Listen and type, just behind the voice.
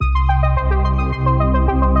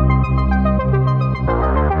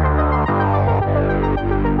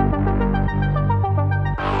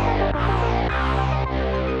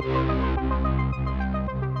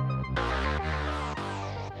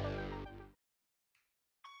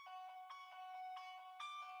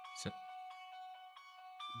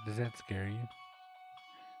Does that scare you?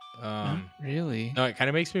 Not really. No, it kind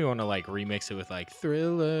of makes me want to like remix it with like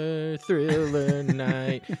Thriller, Thriller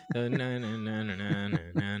Night. Na, na, na, na, na, na,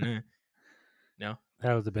 na, na. No,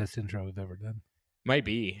 That was the best intro we've ever done. might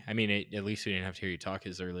be. I mean, at least we didn't have to hear you talk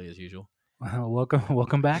as early as usual.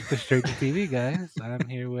 Welcome back to Straight to TV, guys. I'm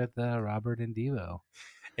here with Robert and Devo.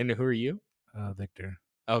 And who are you? Victor.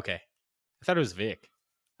 Okay, I thought it was Vic.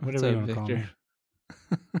 Whatever What's you up, want to call me.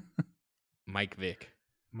 Victor? Mike Vic.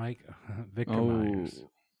 Mike, Victor Myers.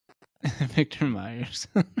 Victor Myers.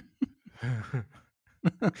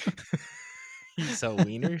 You sell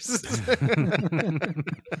wieners?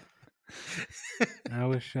 I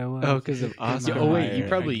wish I was. Oh, because of Victor Oscar Oh wait, Mayer. you I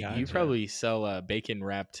probably gotcha. sell bacon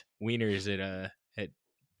wrapped wieners at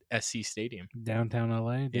SC Stadium. Downtown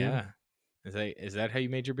LA, dude. Yeah, is that how you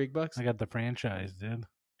made your big bucks? I got the franchise, dude.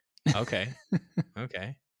 Okay,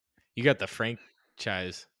 okay. You got the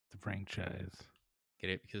franchise. The franchise. Get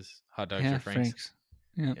it because hot dogs Yeah, are Frank's.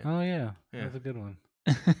 Yeah. Oh yeah, Yeah. that's a good one.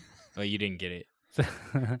 Oh, you didn't get it.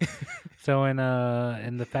 So in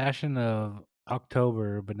the fashion of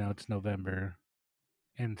October, but now it's November,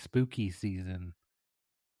 and spooky season,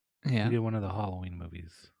 Yeah. we did one of the Halloween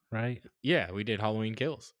movies, right? Yeah, we did Halloween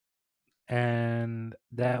Kills. And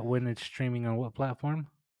that when it's streaming on what platform?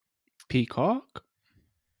 Peacock?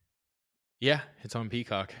 Yeah, it's on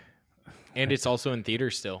Peacock, and it's also in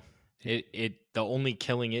theaters still. The only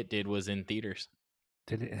killing it did was in theaters.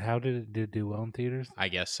 How did it do well in theaters? I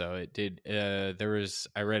guess so. It did.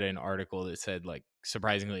 I read an article that said like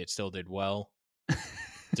surprisingly it still did well,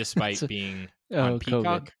 despite being on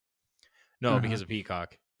Peacock. COVID. No, because of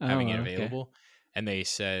Peacock having it okay. available, and they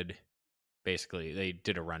said basically they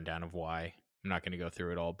did a rundown of why. I'm not going to go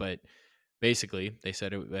through it all, but basically they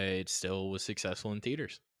said it still was successful in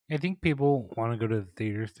theaters. I think people want to go to the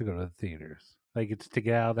theaters to go to the theaters. Like it's to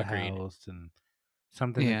get out of the Agreed. house and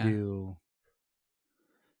something Yeah. to do.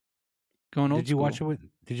 Going old Did you watch it school. with?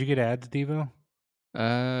 Did you get ads, Devo?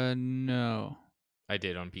 No. I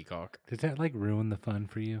did on Peacock. Does that like ruin the fun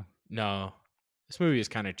for you? No, this movie is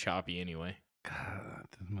kind of choppy anyway. God,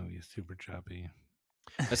 this movie is super choppy.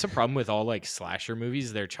 That's the problem with all like slasher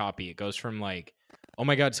movies. They're choppy. It goes from like, oh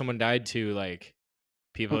my god, someone died, to like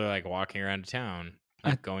people are like walking around town,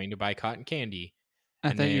 like going to buy cotton candy.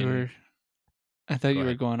 I thought you were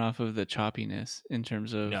ahead. going off of the choppiness in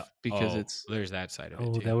terms of because it's there's that side of it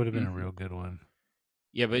Oh, too. that would have been a real good one.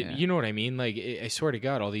 Yeah, but you know what I mean? Like, I swear to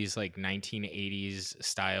God, all these like 1980s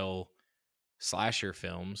style slasher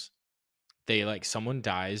films, they like someone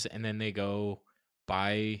dies and then they go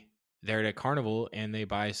buy, they're at a carnival and they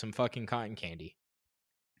buy some fucking cotton candy.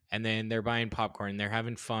 And then they're buying popcorn, they're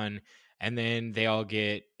having fun, and then they all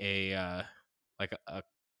get a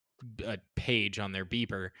page on their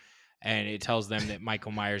beeper, and it tells them that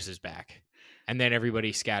Michael Myers is back. And then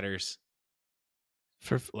everybody scatters.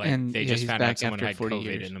 They just found out someone had COVID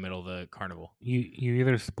years. in the middle of the carnival. You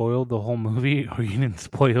either spoiled the whole movie or you didn't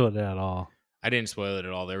spoil it at all. I didn't spoil it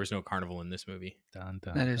at all. There was no carnival in this movie. Dun,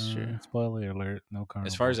 dun, That is dun. true. Spoiler alert, no carnival.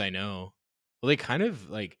 As far as I know. Well, they kind of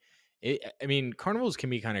like it. I mean, carnivals can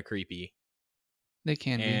be kind of creepy. They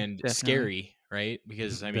can be. And definitely. scary, right?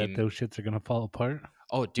 Because I mean, those shits are going to fall apart.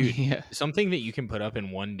 Oh, dude. Yeah. Something that you can put up in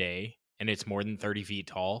one day and it's more than 30 feet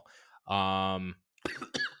tall.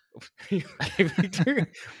 Victor,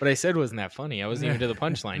 what I said wasn't that funny. I wasn't even to the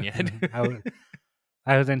punchline yet.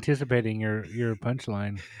 I was anticipating your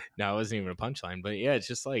punchline. No, it wasn't even a punchline. But yeah, it's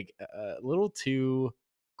just like a little too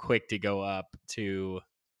quick to go up to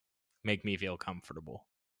make me feel comfortable.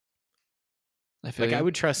 I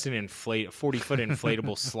would trust an 40-foot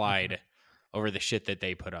inflatable slide over the shit that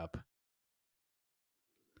they put up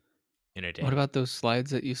in a day. What about those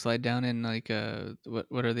slides that you slide down in? Like,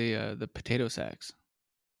 what are the potato sacks?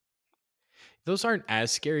 Those aren't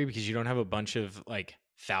as scary because you don't have a bunch of like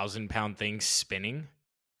 1,000-pound things spinning.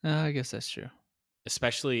 I guess that's true.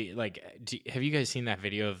 Especially like, have you guys seen that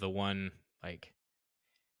video of the one like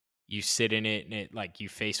you sit in it and it like you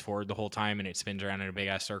face forward the whole time and it spins around in a big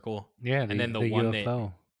ass circle? Yeah, and then the one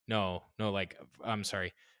UFO. like I'm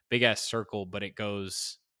sorry, big ass circle, but it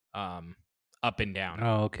goes up and down.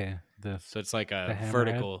 Oh, okay. So it's like a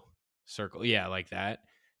vertical circle. Yeah, like that.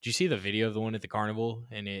 Did you see the video of the one at the carnival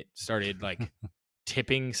and it started like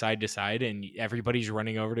tipping side to side and everybody's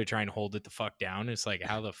running over to try and hold it the fuck down? It's like,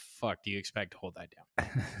 how the fuck do you expect to hold that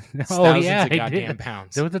down? Thousands of goddamn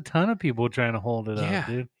pounds. There was a ton of people trying to hold it up,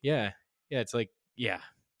 dude. Yeah. It's like,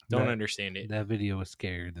 don't understand it. That video was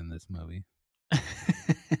scarier than this movie.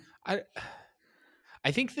 I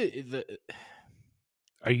think the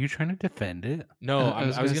Are you trying to defend it? No, I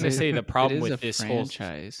was going to say the problem with this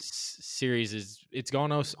franchise. whole series is it's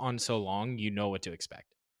gone on so long, you know what to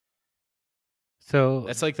expect. So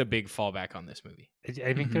That's like the big fallback on this movie. I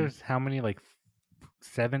think Mhm. there's how many, like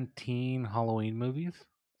 17 Halloween movies,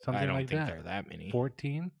 something I don't like think that. there are that many.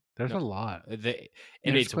 14. There's No. a lot. And There's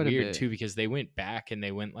it's quite a weird bit. too because they went back and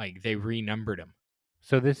they went like they renumbered them.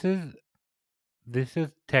 So this is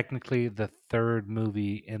technically the third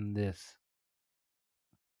movie in this,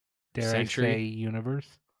 dare Century? I say, universe.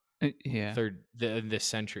 Yeah. Third this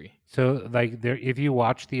century. So like there, if you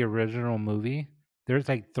watch the original movie, there's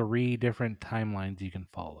like 3 different timelines you can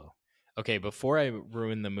follow. Okay, before I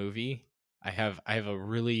ruin the movie, I have a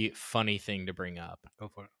really funny thing to bring up. Go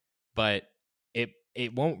for it. But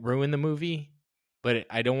it won't ruin the movie, but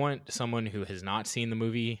I don't want someone who has not seen the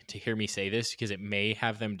movie to hear me say this because it may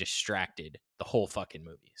have them distracted the whole fucking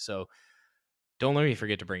movie. So don't let me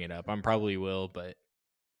forget to bring it up. I probably will, but it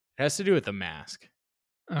has to do with the mask.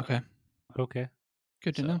 Okay. Okay.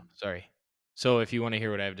 Good to So, know. sorry. So if you want to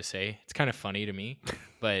hear what I have to say, it's kind of funny to me,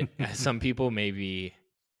 but some people maybe,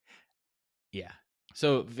 yeah.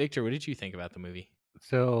 So Victor, what did you think about the movie?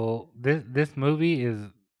 So this movie is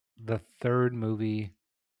the third movie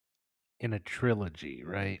in a trilogy,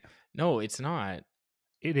 right? No, it's not.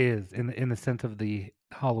 It is in the sense of the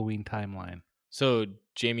Halloween timeline. So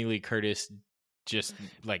Jamie Lee Curtis, just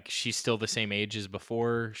like she's still the same age as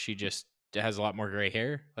before. She just has a lot more gray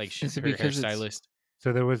hair. Like Is it her because it's- hairstylist,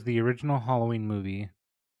 So there was the original Halloween movie,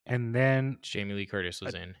 and then Jamie Lee Curtis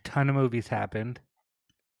was in. ton of movies happened,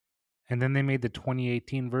 and then they made the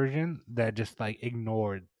 2018 version that just like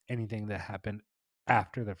ignored anything that happened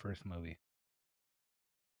after the first movie.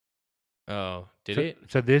 Oh, did so, it?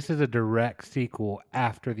 So this is a direct sequel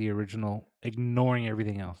after the original, ignoring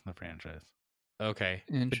everything else in the franchise Okay,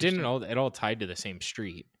 but Interesting. didn't it all tied to the same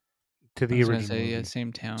street? to I the was gonna original say, movie. yeah,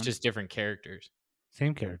 same town. It's just different characters.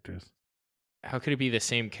 Same characters. How could it be the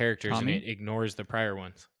same characters Tommy? and it ignores the prior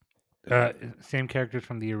ones? Same characters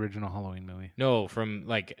from the original Halloween movie. No, from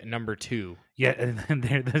like number 2. Yeah, and then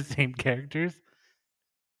they're the same characters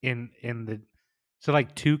in the. So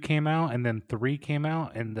like 2 came out, and then 3 came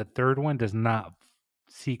out, and the third one does not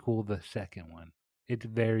sequel the second one. It's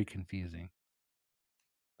very confusing.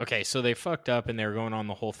 Okay, so they fucked up and they're going on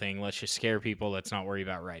the whole thing. Let's just scare people. Let's not worry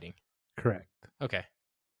about writing. Correct. Okay.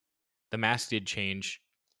 The mask did change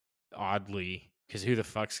oddly because who the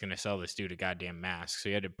fuck's going to sell this dude a goddamn mask? So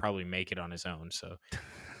he had to probably make it on his own. So,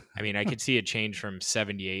 I mean, I could see a change from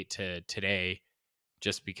 78 to today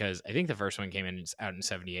just because I think the first one came out in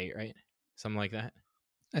 78, right? Something like that.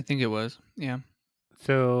 I think it was. Yeah.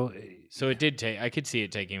 So it did take, I could see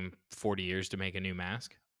it taking him 40 years to make a new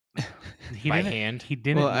mask. he by didn't, hand? He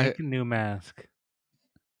didn't Well, make a new mask.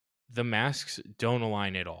 The masks don't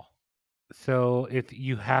align at all. So if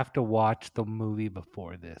you have to watch the movie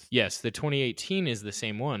before this. Yes, the 2018 is the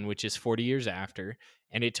same one, which is 40 years after,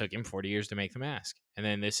 and it took him 40 years to make the mask. And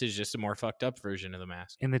then this is just a more fucked up version of the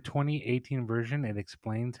mask. In the 2018 version, it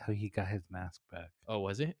explains how he got his mask back. Oh,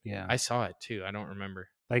 was it? Yeah. I saw it too. I don't remember.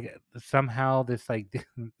 Like somehow this like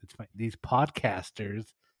it's funny, these podcasters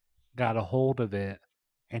got a hold of it,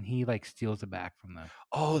 and he like steals it back from them.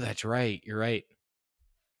 Oh, that's right. You're right.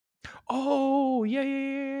 Oh,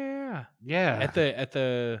 yeah. Yeah. At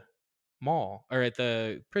the mall or at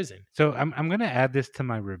the prison. So I'm gonna add this to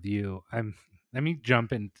my review. Let me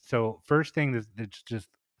jump in. So first thing is it's just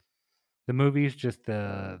the movie's just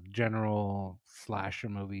a general slasher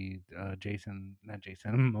movie.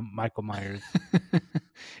 Michael Myers.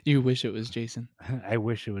 You wish it was Jason. I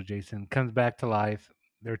wish it was Jason. Comes back to life.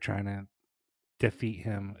 They're trying to defeat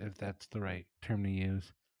him, if that's the right term to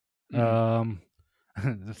use. Mhm.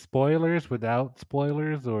 The spoilers without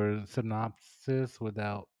spoilers, or synopsis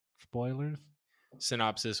without spoilers?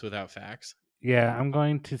 Synopsis without facts. Yeah, I'm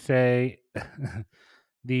going to say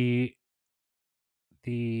the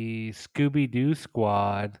Scooby-Doo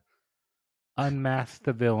squad unmasks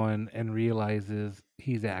the villain and realizes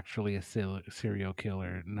he's actually a serial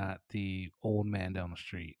killer, not the old man down the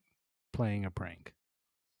street playing a prank.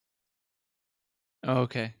 Oh,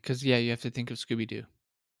 okay. Because yeah, you have to think of Scooby Doo.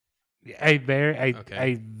 I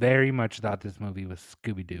Okay. very much thought this movie was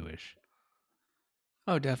Scooby-Doo-ish.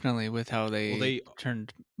 Oh, definitely. With how they, they-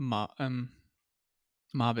 turned mobbish.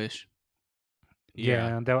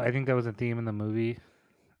 Yeah, I think that was a theme in the movie.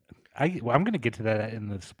 I'm going to get to that in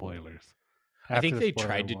the spoilers. I think After the they spoiler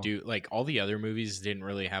tried to wall. do like all the other movies didn't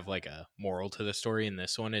really have like a moral to the story. In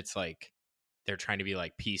this one, it's like they're trying to be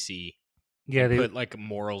like PC. Yeah, and they put like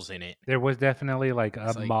morals in it. there was definitely like a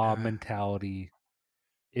It's like, mob mentality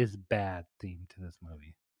is bad theme to this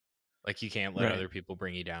movie. Like you can't let Right. other people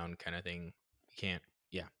bring you down, kind of thing. You can't.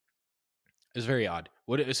 Yeah, it's very odd.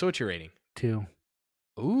 So what's your rating? 2.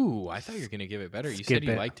 Ooh, I thought you were gonna give it better. You Skip said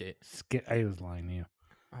you it. liked it. I was lying to you.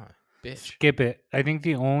 Oh. bitch. Skip it. I think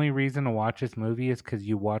the only reason to watch this movie is because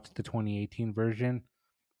you watched the 2018 version.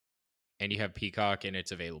 And you have Peacock and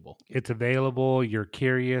it's available. It's available. You're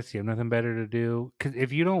curious. You have nothing better to do. Because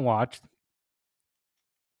if you don't watch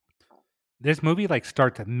this movie, like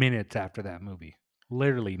starts minutes after that movie,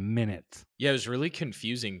 literally minutes. Yeah, it was really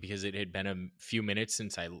confusing because it had been a few minutes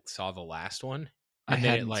since I saw the last one, I and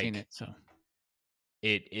then hadn't seen it, so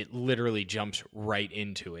it literally jumps right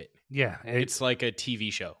into it. Yeah, It's like a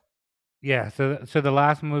TV show. Yeah, so the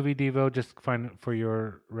last movie, Devo, just find it for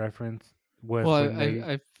your reference, was well,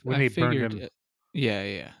 when they burned figured, him.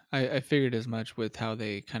 yeah. I figured as much with how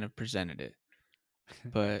they kind of presented it,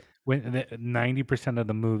 but When 90% of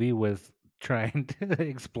the movie was trying to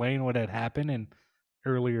explain what had happened in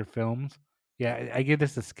earlier films. Yeah, I give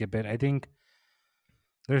this a skip it. I think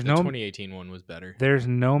there's The no 2018 one was better. there's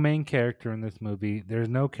no main character in this movie. There's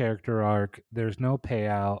no character arc. There's no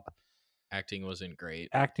payout. Acting wasn't great.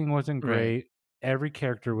 Acting wasn't Right. great. Every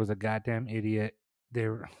character was a goddamn idiot. It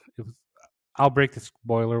was. I'll break the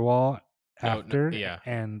spoiler wall after, yeah.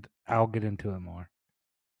 and I'll get into it more.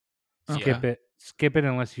 Okay. Skip it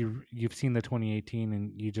unless you've seen the 2018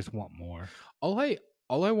 and you just want more. All I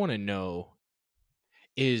want to know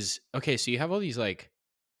is, okay, so you have all these like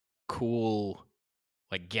cool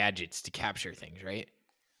like gadgets to capture things, right?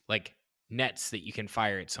 Like nets that you can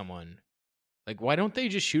fire at someone. Like, why don't they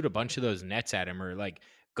just shoot a bunch of those nets at him, or like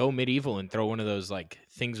go medieval and throw one of those like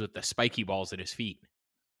things with the spiky balls at his feet?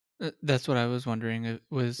 That's what I was wondering. It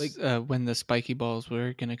was Like- when the spiky balls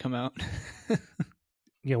were gonna come out.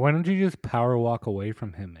 Yeah, why don't you just power walk away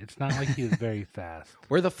from him? It's not like he was very fast.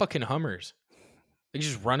 Where the fucking Hummers? They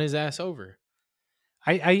just run his ass over.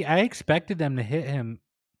 I expected them to hit him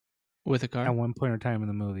With a car. at one point in time in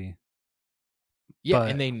the movie. Yeah,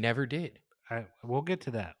 But- and they never did. We'll get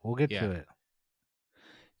to that. We'll get Yeah. to it.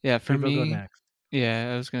 Yeah, for Devo, go me. next.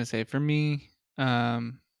 Yeah, I was gonna say for me,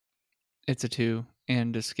 it's a 2,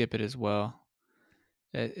 and to skip it as well.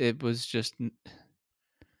 It was just,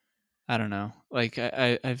 I don't know. Like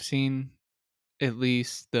I've seen at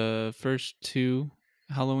least the first 2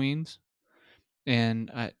 Halloweens,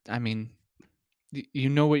 and I mean, you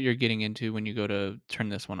know what you're getting into when you go to turn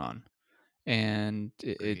this one on, and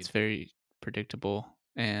it's very predictable.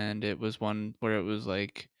 And it was one where it was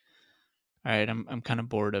like, all right, I'm kind of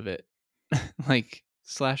bored of it. Like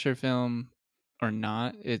slasher film or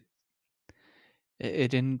not, it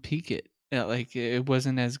didn't peak it. Like it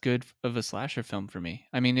wasn't as good of a slasher film for me.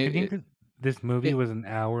 I mean, I think that this movie it- was an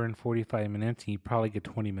hour and 45 minutes, and you probably get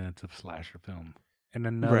 20 minutes of slasher film. And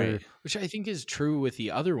another right. Which I think is true with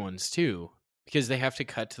the other ones too, because they have to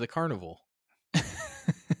cut to the carnival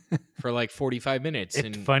for like 45 minutes. It's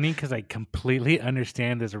and funny because I completely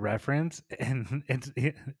understand this reference, and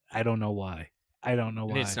I don't know why. I don't know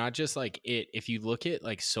And why. it's not just like it. If you look at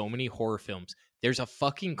like so many horror films, there's a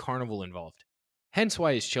fucking carnival involved. Hence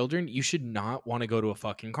why, as children, you should not want to go to a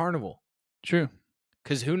fucking carnival. True.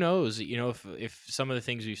 Because who knows, if some of the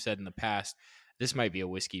things we've said in the past, this might be a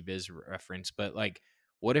Whiskey Biz reference, but like,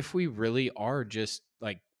 what if we really are just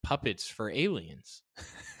like puppets for aliens?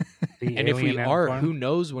 The And if we alien ant are, farm? who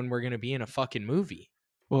knows when we're going to be in a fucking movie?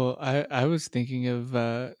 Well, I was thinking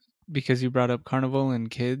of because you brought up carnival and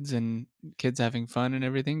kids having fun and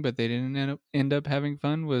everything, but they didn't end up having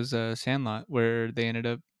fun. Was Sandlot, where they ended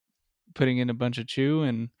up putting in a bunch of chew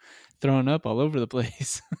and throwing up all over the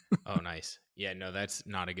place. Oh, nice. Yeah, no, that's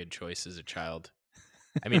not a good choice as a child.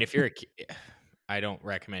 I mean, if you're a kid, I don't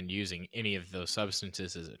recommend using any of those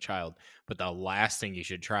substances as a child, but the last thing you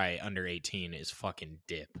should try under 18 is fucking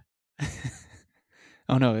dip.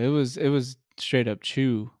 Oh no, it was straight up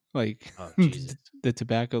chew, like Oh, Jesus. the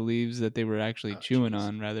tobacco leaves that they were actually Oh, chewing jeez.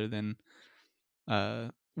 on rather than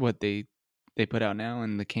what they put out now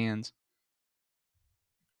in the cans.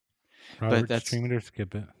 Robert, that's- stream it or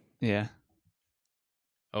skip it. Yeah.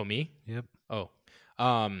 Oh, me? Yep. Oh,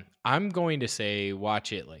 I'm going to say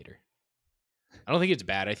watch it later. I don't think it's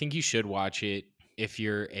bad. I think you should watch it if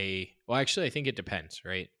you're well, actually, I think it depends,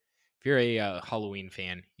 right? If you're a Halloween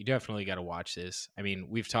fan, you definitely got to watch this. I mean,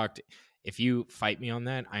 we've talked. If you fight me on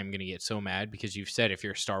that, I'm going to get so mad because you've said if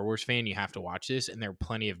you're a Star Wars fan, you have to watch this, and there are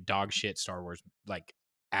plenty of dog shit Star Wars like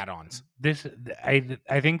add-ons.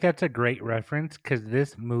 I think that's a great reference because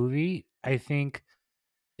this movie, I think,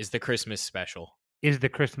 Is the Christmas special? is the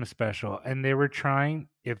Christmas special, and they were trying.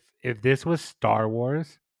 If this was Star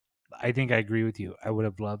Wars, I think I agree with you. I would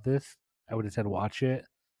have loved this. I would have said watch it.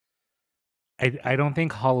 I don't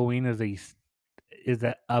think Halloween is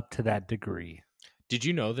that up to that degree. Did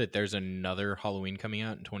you know that there's another Halloween coming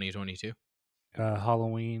out in 2022?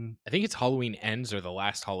 Halloween. I think it's Halloween Ends or the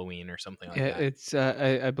last Halloween or something like Yeah, that. it's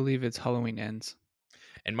I believe it's Halloween Ends.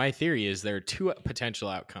 And my theory is there are two potential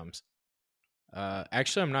outcomes.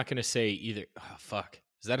 Actually, I'm not going to say either. Oh, fuck.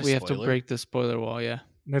 Is that a We spoiler? have to break the spoiler wall, yeah.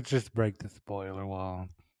 Let's just break the spoiler wall.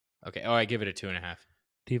 Okay. Oh, I give it a 2.5.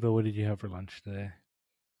 Diva, what did you have for lunch today?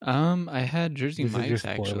 I had Jersey This is your Mike's,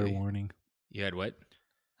 spoiler actually. warning. You had what?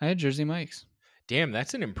 I had Jersey Mike's. Damn,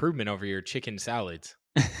 that's an improvement over your chicken salads.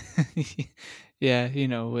 Yeah,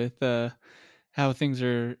 with how things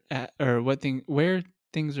are at, or where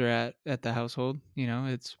things are at the household.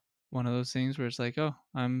 It's one of those things where it's like, oh,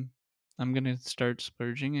 I'm gonna start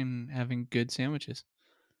splurging and having good sandwiches.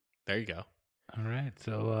 There you go. All right.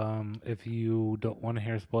 So if you don't want to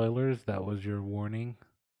hear spoilers, that was your warning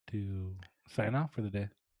to sign off for the day.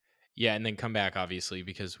 Yeah, and then come back, obviously,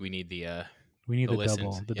 because we need the We need the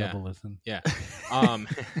listens. double listen. Yeah.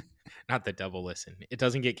 Not the double listen. It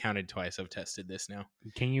doesn't get counted twice. I've tested this now.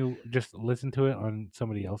 Can you just listen to it on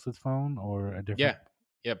somebody else's phone or a different?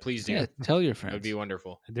 Yeah, please do. Yeah, tell your That would friends. be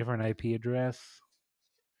wonderful. A different IP address.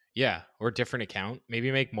 Yeah, or a different account.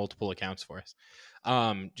 Maybe make multiple accounts for us.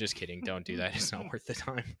 Just kidding. Don't do that. It's not worth the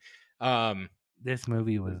time. This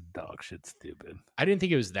movie was dog shit stupid. I didn't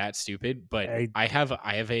think it was that stupid, but I have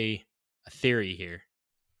a theory here.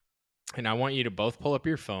 And I want you to both pull up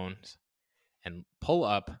your phones and pull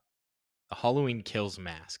up the Halloween Kills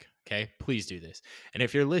mask. Okay? Please do this. And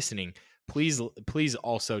if you're listening, please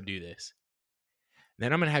also do this.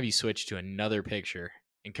 Then I'm going to have you switch to another picture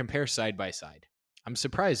and compare side by side. I'm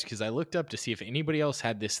surprised because I looked up to see if anybody else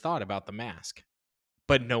had this thought about the mask,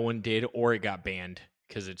 but no one did, or it got banned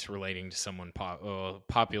because it's relating to someone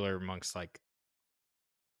popular amongst like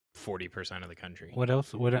 40% of the country. What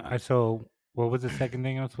else? What was the second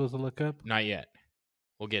thing I was supposed to look up? Not yet.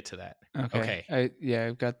 We'll get to that. Okay.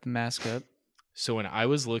 I've got the mask up. So when I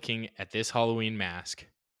was looking at this Halloween mask,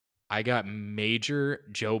 I got major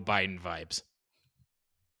Joe Biden vibes.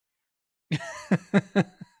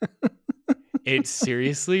 It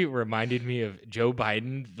seriously reminded me of Joe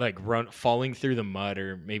Biden, like falling through the mud,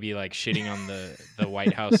 or maybe like shitting on the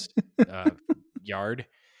White House yard,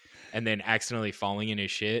 and then accidentally falling in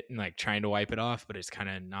his shit and like trying to wipe it off, but it's kind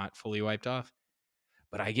of not fully wiped off.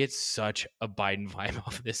 But I get such a Biden vibe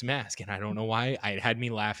off this mask, and I don't know why. It had me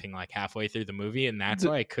laughing like halfway through the movie, and that's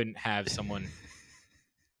why I couldn't have someone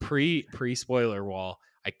pre spoiler wall.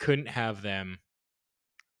 I couldn't have them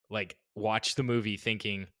like watch the movie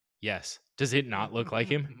thinking, yes, does it not look like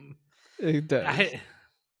him? It does.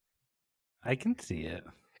 I can see it.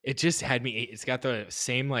 It just had me. It's got the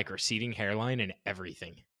same like receding hairline and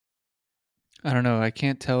everything. I don't know. I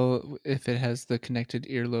can't tell if it has the connected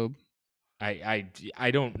earlobe. I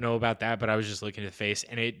don't know about that, but I was just looking at the face,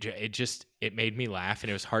 and it made me laugh, and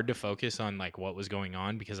it was hard to focus on like what was going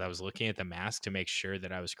on because I was looking at the mask to make sure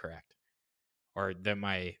that I was correct or that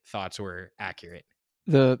my thoughts were accurate.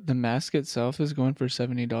 The mask itself is going for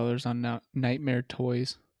 $70 on Nightmare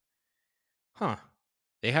Toys. Huh.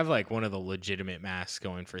 They have like one of the legitimate masks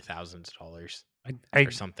going for thousands of dollars or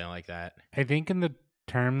something like that. I think in the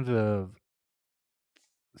terms of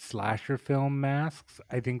slasher film masks,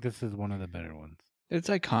 I think this is one of the better ones. It's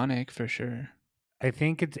iconic for sure. I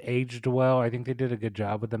think it's aged well. I think they did a good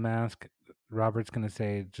job with the mask. Robert's going to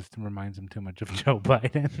say it just reminds him too much of Joe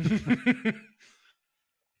Biden.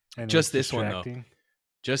 Just this one, though.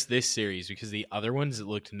 Just this series, because the other ones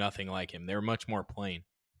looked nothing like him. They were much more plain.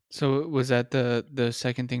 So was that the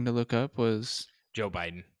second thing to look up was Joe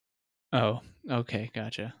Biden? Oh, okay,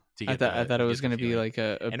 gotcha. I thought it was going to be like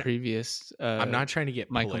a previous. I'm not trying to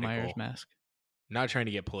get Michael political. Myers mask. Not trying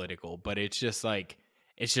to get political, but it's just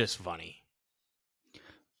funny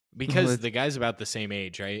because the guy's about the same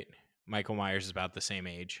age, right? Michael Myers is about the same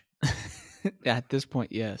age. At this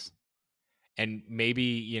point, yes. And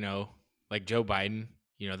maybe like Joe Biden.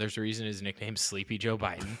 There's a reason his nickname's Sleepy Joe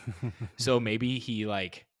Biden. So maybe he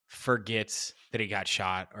like forgets that he got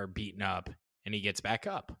shot or beaten up and he gets back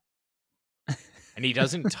up. And he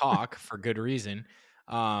doesn't talk for good reason.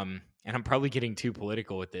 And I'm probably getting too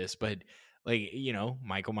political with this, but like,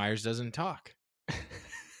 Michael Myers doesn't talk.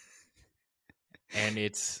 And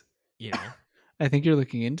it's, I think you're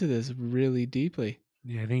looking into this really deeply.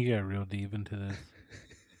 Yeah, I think you got real deep into this.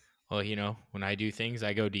 Well, when I do things,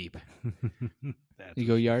 I go deep. You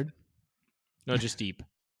go yard? No, just deep.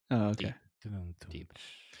 Oh, okay. Deep.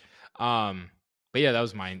 But yeah, that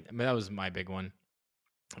was mine. That was my big one.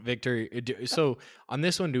 Victor, so on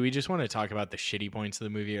this one, do we just want to talk about the shitty points of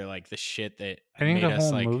the movie or like the shit that I think made the us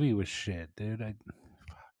whole like movie was shit, dude.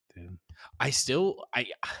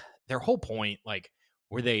 Their whole point, like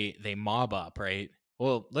where they mob up, right?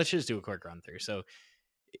 Well, let's just do a quick run through. So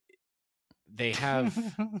they have.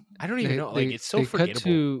 I don't even know. Like it's so they cut forgettable.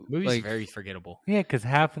 to, The movie's like, very forgettable. Yeah, because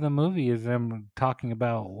half of the movie is them talking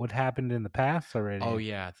about what happened in the past already. Oh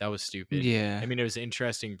yeah, that was stupid. Yeah. I mean, it was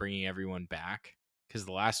interesting bringing everyone back because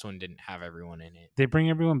the last one didn't have everyone in it. They bring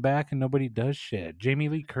everyone back and nobody does shit. Jamie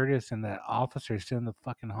Lee Curtis and that officer sit in the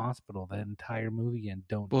fucking hospital that entire movie and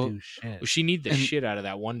don't do shit. Well, she need the And- shit out of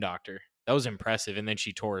that one doctor. That was impressive, and then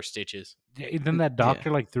she tore her stitches. Then that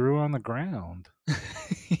doctor like threw her on the ground.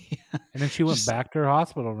 Yeah. And then she went Just- back to her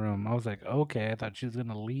hospital room. I was like, okay, I thought she was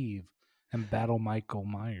gonna leave and battle Michael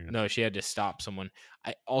Myers. No, she had to stop someone.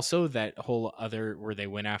 I also that whole other where they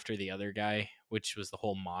went after the other guy, which was the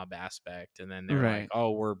whole mob aspect, and then they're like, Right.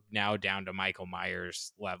 "Oh, we're now down to Michael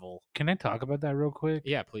Myers level." Can I talk about that real quick?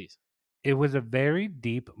 Yeah, please. It was a very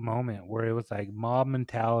deep moment where it was like mob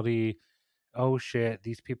mentality. Oh shit,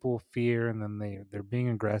 these people fear, and then they're being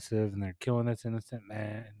aggressive and they're killing this innocent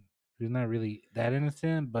man who's not really that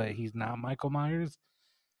innocent, but he's not Michael Myers.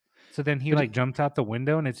 So then he But like jumps out the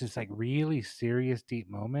window, and it's this like really serious, deep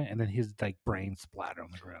moment, and then his like brain splatter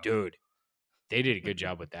on the ground. Dude, they did a good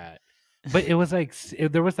job with that. But it was like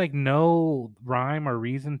there was like no rhyme or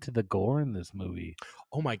reason to the gore in this movie.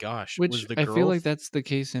 Oh my gosh. Which was the I girl feel like that's the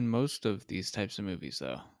case in most of these types of movies,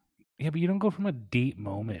 though. Yeah, but you don't go from a deep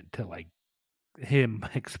moment to like him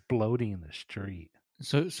exploding in the street.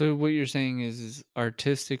 So what you're saying is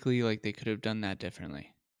artistically, like, they could have done that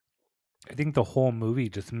differently. I think the whole movie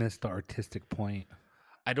just missed the artistic point.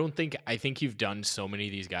 I think you've done so many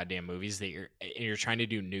of these goddamn movies that you're trying to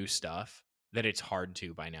do new stuff that it's hard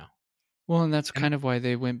to by now. Well, and that's kind of why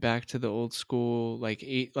they went back to the old school, like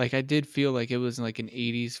I did feel like it was like an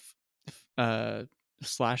 80s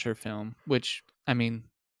slasher film, which I mean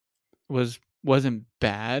wasn't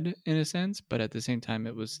bad in a sense, but at the same time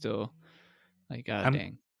it was still like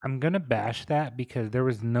dang. I'm gonna bash that because there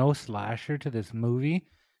was no slasher to this movie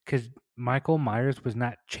because Michael Myers was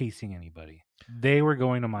not chasing anybody. They were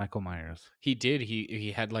going to Michael Myers. He did.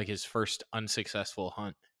 He had like his first unsuccessful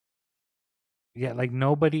hunt. Yeah, like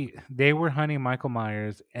nobody. They were hunting Michael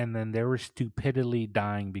Myers, and then they were stupidly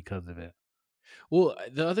dying because of it. Well,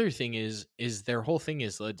 the other thing is their whole thing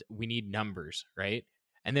is we need numbers, right?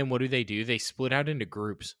 And then what do? They split out into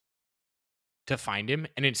groups to find him,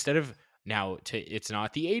 and instead of it's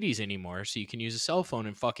not the 80s anymore, so you can use a cell phone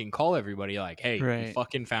and fucking call everybody like, hey, we Right.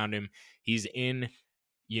 fucking found him. He's in,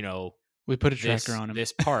 We put a tracker on him.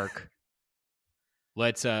 this park.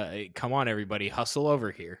 Let's come on, everybody, hustle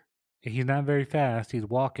over here. He's not very fast. He's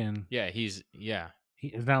walking. Yeah, It's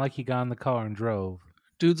not like he got in the car and drove.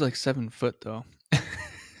 Dude's like 7 foot though.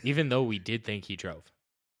 even though we did think he drove.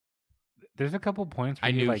 There's a couple points where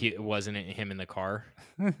I knew like, it wasn't him in the car.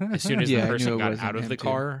 As soon as Yeah, I the knew person it got wasn't out of him the too.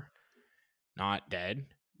 car, not dead,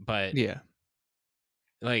 but Yeah.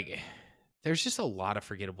 like there's just a lot of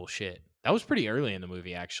forgettable shit. That was pretty early in the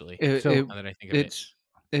movie, actually. So- Now that I think of it,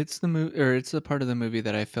 It's the movie, or it's the part of the movie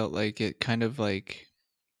that I felt like it kind of like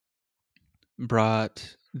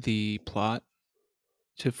brought the plot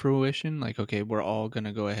to fruition. Like, okay, we're all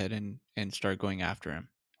gonna go ahead and start going after him.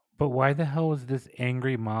 but why the hell is this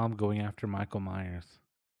angry mom going after Michael Myers?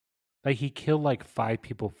 Like he killed like 5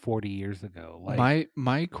 people 40 years ago. Like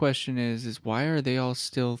My question is why are they all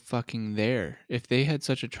still fucking there? If they had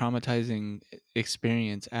such a traumatizing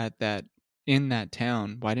experience in that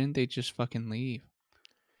town, why didn't they just fucking leave?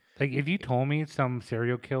 Like if you told me some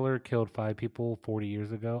serial killer killed 5 people 40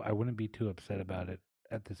 years ago, I wouldn't be too upset about it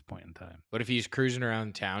at this point in time. but if he's cruising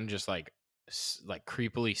around town just like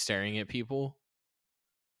creepily staring at people,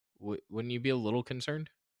 wouldn't you be a little concerned?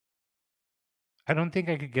 I don't think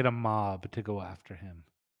I could get a mob to go after him.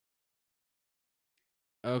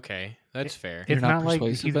 Okay, that's fair. You're It's not not like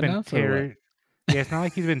persuasive he's been enough, or what? Yeah, it's not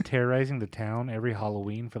like he's been terrorizing the town every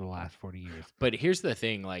Halloween for the last 40 years. But here's the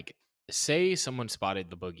thing: like, say someone spotted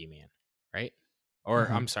the boogeyman, right? Or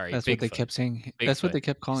Uh-huh. I'm sorry, That's what they Bigfoot. kept saying. That's what Bigfoot, they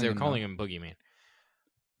kept 'cause calling they're him. calling him boogeyman.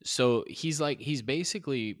 So he's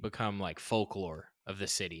basically become like folklore of the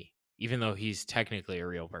city, even though he's technically a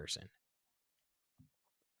real person,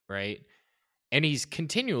 right? And he's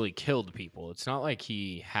continually killed people. It's not like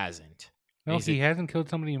he hasn't. No, He's he hasn't killed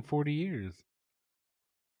somebody in 40 years.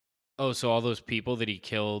 Oh, so all those people that he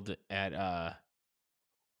killed at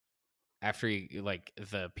after he like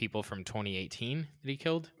the people from 2018 that he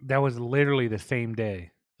killed That was literally the same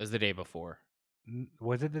day. was the day before.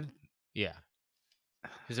 Was it? Yeah,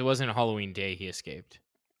 because it wasn't a Halloween day he escaped.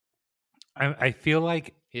 I feel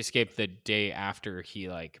like He escaped the day after he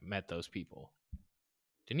like met those people.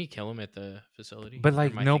 Didn't he kill him at the facility? But, Or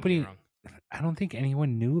like, am I thinking nobody- wrong? I don't think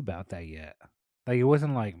anyone knew about that yet. Like it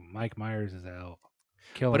wasn't like Mike Myers is out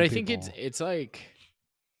killing But I think people. it's like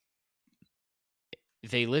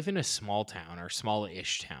they live in a small town or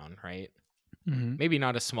small-ish town, right? Mm-hmm. Maybe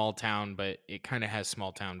not a small town, but it kind of has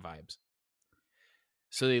small town vibes.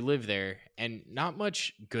 So they live there, and not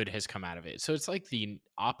much good has come out of it. So it's like the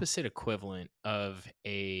opposite equivalent of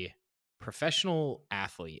a professional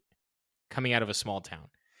athlete coming out of a small town.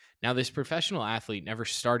 Now, this professional athlete never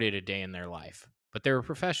started a day in their life, but they're a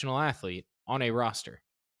professional athlete on a roster.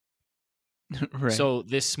 Right. So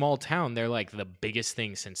this small town, they're like the biggest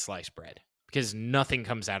thing since sliced bread because nothing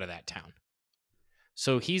comes out of that town.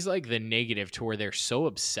 So he's like the negative to where they're so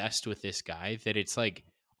obsessed with this guy that it's like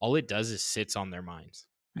all it does is sits on their minds.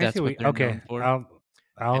 That's what they're okay. known for.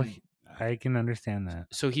 And I can understand that.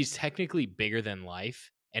 so he's technically bigger than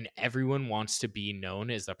life, and everyone wants to be known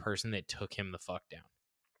as the person that took him the fuck down.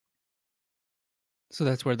 So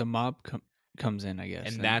that's where the mob comes in, I guess.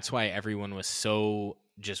 And then. that's why everyone was so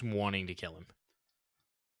just wanting to kill him.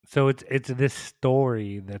 So it's this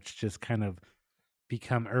story that's just kind of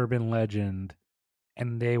become urban legend,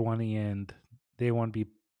 and they want the end. They want to be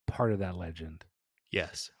part of that legend.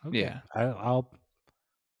 Yes. Okay. Yeah.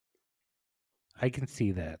 I can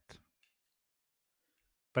see that.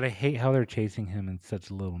 But I hate how they're chasing him in such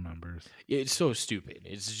little numbers. It's so stupid.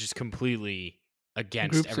 It's just completely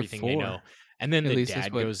against Groups of everything they know. 4. And then At the least dad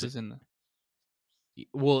that's what goes was in the.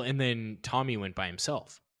 well, and then Tommy went by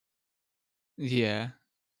himself. Yeah.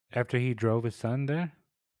 After he drove his son there?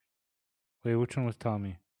 Wait, which one was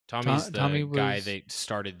Tommy? Tommy's the Tommy guy was- that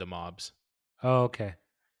started the mobs. Oh, okay.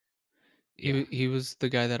 He was the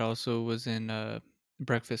guy that also was in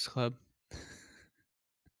Breakfast Club.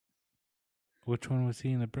 Which one was he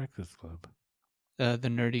in the Breakfast Club? The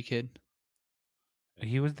nerdy kid.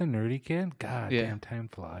 He was the nerdy kid? God Yeah. damn, time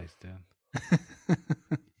flies, dude.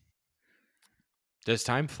 Does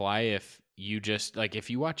time fly if you just like if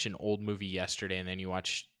you watch an old movie yesterday and then you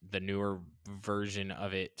watch the newer version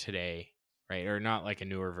of it today, right? Or not like a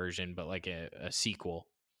newer version, but like a sequel,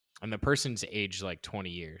 and the person's aged like 20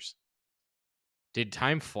 years. Did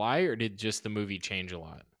time fly, or did just the movie change a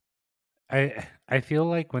lot? I feel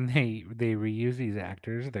like when they reuse these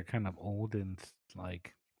actors, they're kind of old and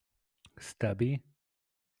like stubby.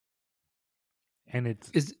 And it's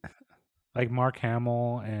Is like Mark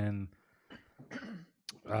Hamill and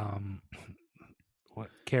what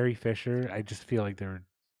Carrie Fisher. I just feel like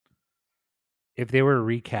if they were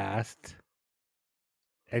recast,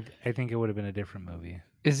 I think it would have been a different movie.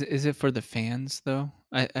 is it for the fans though?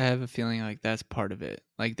 I have a feeling like that's part of it.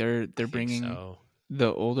 Like they're I think bringing so.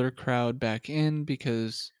 the older crowd back in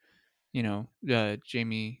because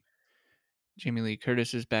Jamie Lee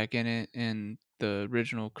Curtis is back in it, and the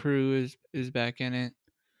original crew is back in it.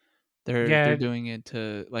 They're doing it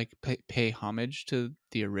to like pay homage to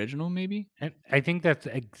the original, maybe. And I think that's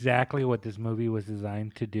exactly what this movie was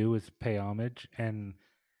designed to do, is pay homage. And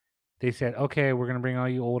they said, "Okay, we're gonna bring all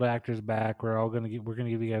you old actors back. We're gonna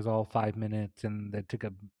give you guys all 5 minutes," and that took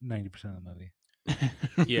up 90% of the movie.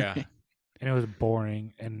 Yeah. And it was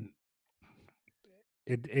boring, and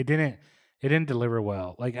it didn't deliver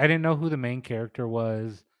well. Like, I didn't know who the main character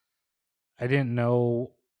was. I didn't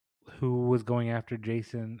know who was going after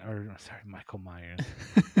Michael Myers.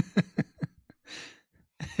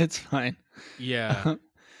 It's fine. Yeah.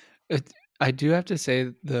 I do have to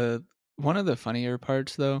say one of the funnier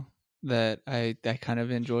parts though that I kind of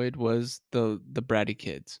enjoyed was the bratty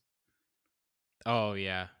kids. Oh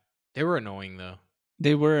yeah. They were annoying though.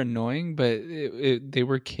 They were annoying, but they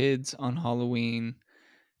were kids on Halloween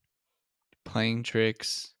playing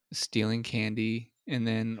tricks, stealing candy, and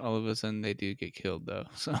then all of a sudden they do get killed though.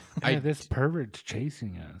 So This pervert's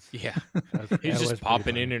chasing us. Yeah. That He's was just pretty popping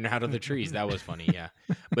funny. in and out of the trees. That was funny, yeah.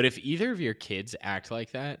 But if either of your kids act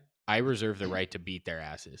like that, I reserve the right to beat their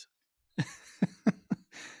asses.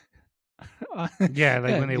 Yeah,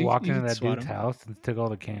 like when they walked you into could that swat dude's 'em. house and took all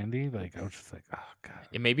the candy, like I was just like, oh god.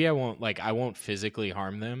 And maybe I won't physically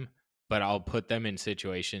harm them, but I'll put them in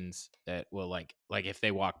situations that will like if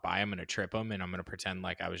they walk by, I'm going to trip them and I'm going to pretend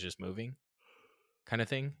like I was just moving kind of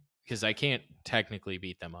thing, because I can't technically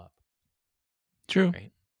beat them up. True.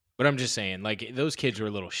 Right. But I'm just saying, like, those kids were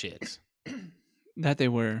little shits. That they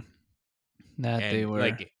were. They were.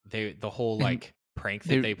 Like the whole And like prank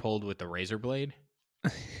that they pulled with the razor blade.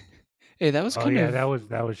 Hey, that was kind of that was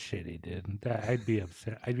shitty, dude. I'd be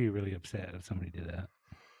upset. I'd be really upset if somebody did that.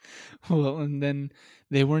 well, and then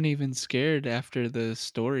they weren't even scared after the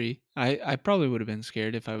story. I probably would have been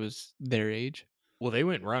scared if I was their age. Well, they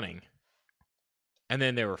went running. And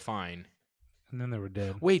then they were fine. And then they were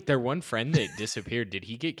dead. Wait, their one friend that disappeared, did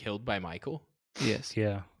he get killed by Michael? Yes.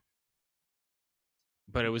 Yeah.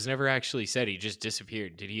 But it was never actually said. He just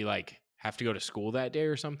disappeared. Did he like have to go to school that day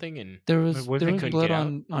or something? And There was Was there he was couldn't blood get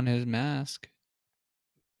out? on his mask.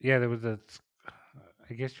 Yeah, there was a.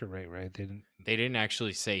 I guess you're right. Right? They didn't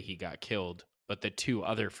actually say he got killed, but the 2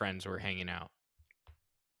 other friends were hanging out.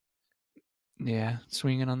 Yeah,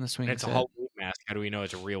 swinging on the And swing it's a set. Halloween mask. How do we know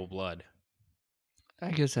it's real blood?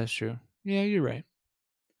 I guess that's true. Yeah, you're right.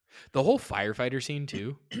 The whole firefighter scene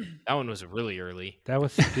too. That one was really early. That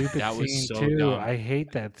was stupid. That was scene so too. dumb. I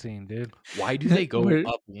hate that scene, dude. Why do they go Where-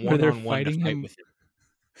 up where they're one-on-one to fighting fight him? with him?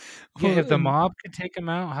 Yeah, Well, if the and- mob could take him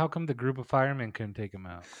out, how come the group of firemen couldn't take him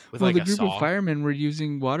out? With well, like the a group saw? of firemen were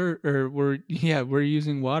using water, or were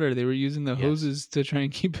using water. They were using the Yes. hoses to try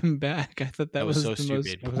and keep him back. I thought that That was was so the most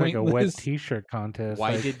stupid. It was like a wet pointless. T-shirt contest.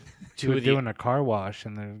 Why like, did she 2 was of the doing a car wash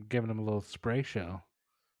and they're giving him a little spray show?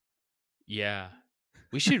 Yeah.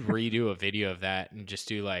 We should redo a video of that and just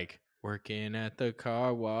do like working at the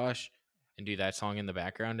car wash and do that song in the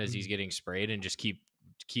background as he's getting sprayed and just keep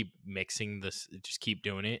mixing this, just keep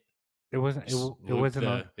doing it. It wasn't. It Loop wasn't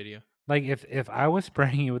the a, video. like if I was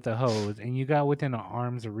spraying you with the hose and you got within an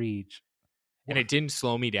arm's reach, And it didn't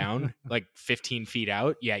slow me down like 15 feet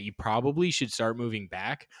out. Yeah, you probably should start moving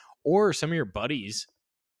back, or some of your buddies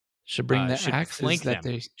Should bring the should axes flank that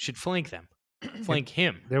them. they. Should flank them. Flank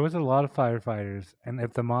him. there was a lot of firefighters, and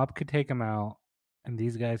if the mob could take him out and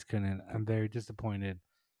these guys couldn't, I'm very disappointed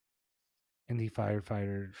in the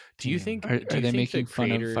firefighter. Do you team. think Are do they you think the making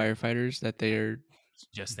fun of creator- firefighters that they are?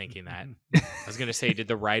 Just thinking that. I was gonna say, did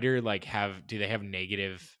the writer like do they have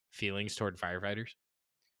negative feelings toward firefighters?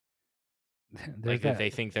 there's Like that, that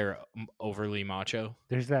they think they're overly macho?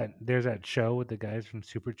 there's that show with the guys from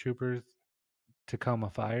Super Troopers,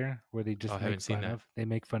 Tacoma Fire, where they just Oh, I haven't seen that. they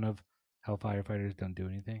make fun of how firefighters don't do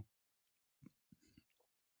anything.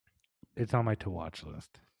 It's on my to watch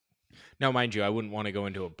list. Now, mind you, I wouldn't want to go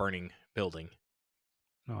into a burning building,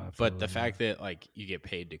 No, but absolutely the not. fact that like you get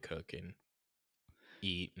paid to cook and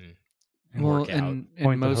eat and And Well, work out. and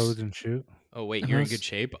point the most hose and shoot. Oh wait, and you're in most- good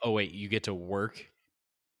shape. Oh wait, you get to work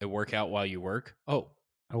out while you work. Oh,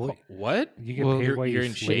 Oh, wait, what? you get Well, paid while You're you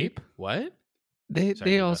in sleep? shape? What? they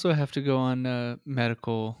Sorry, go also have to go on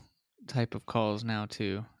medical type of calls now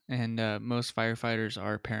too, and most firefighters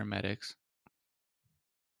are paramedics.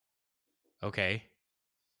 Okay.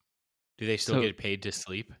 Do they still So- get paid to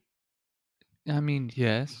sleep? I mean,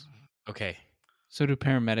 yes. Okay. So do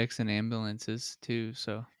paramedics and ambulances too.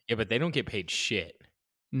 So Yeah, but they don't get paid shit.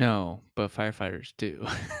 no, but firefighters do.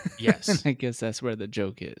 Yes. And I guess that's where the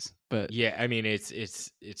joke is. But Yeah, I mean it's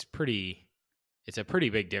a pretty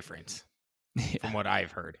big difference yeah. from what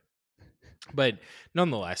I've heard. But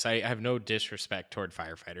nonetheless, I have no disrespect toward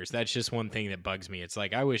firefighters. That's just one thing that bugs me. It's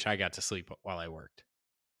like I wish I got to sleep while I worked.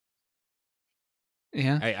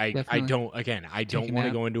 Yeah, I definitely. don't a want to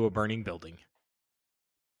nap. go into a burning building.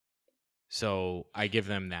 So I give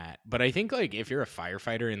them that. But I think like if you're a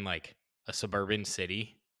firefighter in like a suburban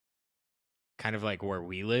city, kind of like where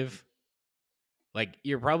we live, like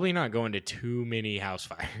you're probably not going to too many house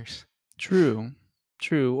fires. True,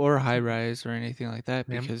 or high rise or anything like that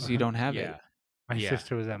Yeah, because you don't have Yeah. it. My Yeah.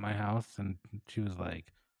 sister was at my house and she was like,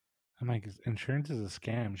 I'm like, insurance is a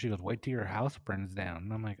scam. She goes, wait till your house burns down.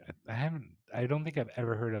 And I'm like, I don't think I've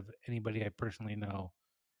ever heard of anybody I personally know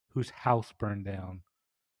whose house burned down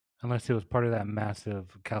unless it was part of that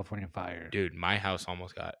massive California fire. Dude, my house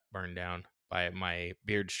almost got burned down by my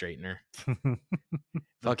beard straightener.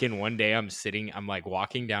 Fucking one day I'm like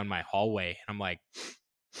walking down my hallway and I'm like,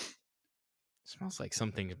 smells like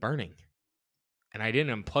something's burning. And I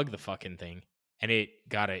didn't unplug the fucking thing. And it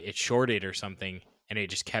shorted or something and it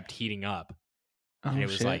just kept heating up. Oh, And it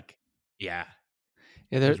was shit. like, yeah.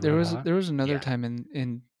 Yeah, Was it there red was hot? there was another Yeah. time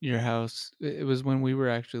in your house. It was when we were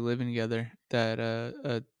actually living together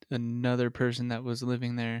that another person that was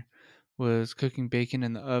living there was cooking bacon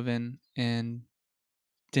in the oven and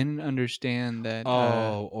didn't understand that.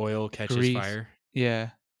 Oil catches grease. fire. Yeah,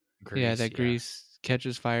 Grease, that grease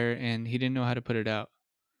catches fire, and he didn't know how to put it out.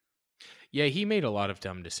 Yeah, he made a lot of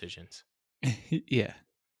dumb decisions. Yeah.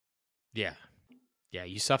 Yeah. Yeah,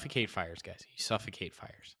 you suffocate fires, guys. You suffocate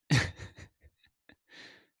fires. Turn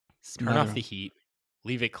Smother off 'em. the heat.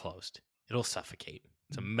 Leave it closed. It'll suffocate.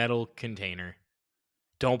 It's a metal container.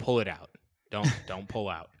 Don't pull it out. Don't pull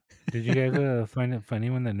out. Did you guys find it funny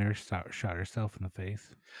when the nurse shot herself in the face?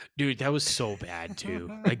 Dude, that was so bad too.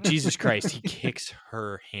 Like Jesus Christ, he kicks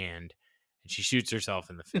her hand and she shoots herself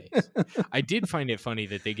in the face. I did find it funny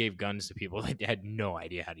that they gave guns to people that had no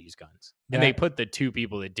idea how to use guns. And they That- put the 2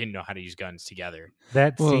 people that didn't know how to use guns together.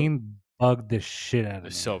 That Well- scene bugged the shit out It of me.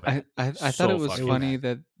 was so bad. I thought So it was fucking funny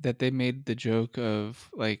that they made the joke of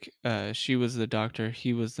like she was the doctor,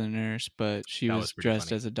 he was the nurse, but she That was was pretty dressed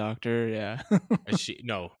funny. as a doctor. Yeah.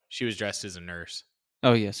 She was dressed as a nurse.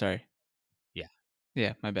 Oh yeah, sorry. Yeah.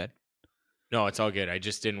 Yeah, my bad. No, it's all good. I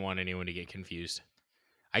just didn't want anyone to get confused.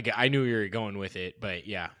 I knew you were going with it, but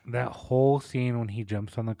yeah. That whole scene when he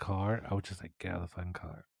jumps on the car, I was just like, get out of the fucking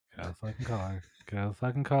car. Get out of the fucking car. Get out of the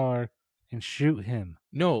fucking car. And shoot him.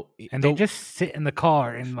 No. And they just sit in the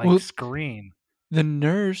car and like Well, scream. The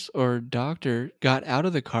nurse or doctor got out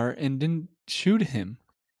of the car and didn't shoot him.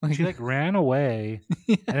 She like ran away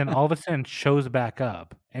Yeah. and then all of a sudden shows back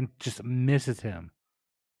up and just misses him.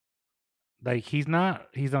 Like he's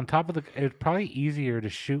on top of it's probably easier to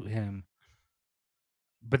shoot him.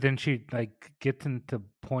 But then she like gets into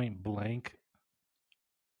point blank.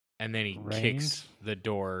 And then he range. kicks the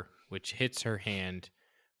door, which hits her hand,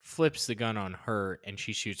 flips the gun on her, and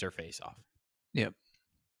she shoots her face off. Yep.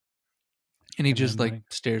 And he And just then, like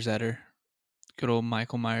stares at her. Good old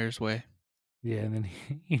Michael Myers way. Yeah, and then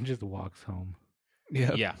he just walks home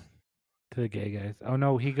Yep. Yeah. to the gay guys. Oh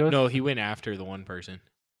no, he goes. No, he went after the one person.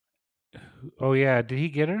 Oh yeah, did he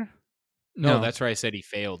get her? No, that's where I said he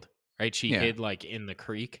failed. Right? She Yeah. hid like in the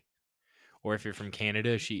creek, or if you're from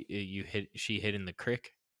Canada, she hid in the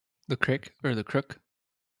crick. The crick or the crook.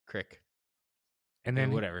 Crick. And Yeah,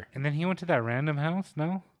 then whatever. And then he went to that random house.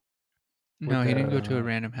 No. No, With he didn't go the- to a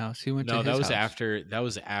random house. He went to No, his that was house. after. That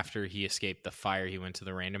was after he escaped the fire. He went to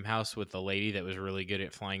the random house with the lady that was really good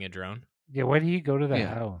at flying a drone. Yeah, why did he go to that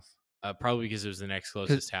Yeah. house? Probably because it was the next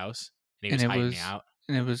closest house, and he was and it hiding was- out.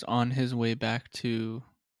 And it was on his way back to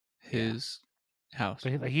his house.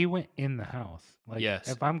 But he went in the house. Like, Yes.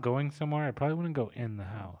 if I'm going somewhere, I probably wouldn't go in the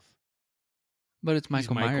house. But it's He's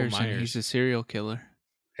Michael Michael Myers, and Myers. he's a serial killer.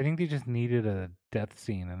 I think they just needed a death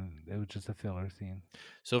scene, and it was just a filler scene.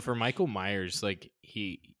 So for Michael Myers, like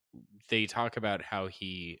they talk about how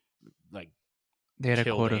he like They had a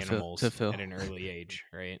killed quota animals to fill. at an early age,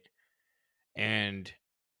 right? And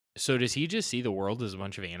so does he just see the world as a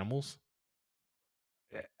bunch of animals?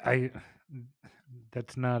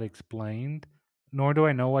 That's not explained. Nor do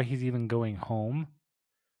I know why he's even going home.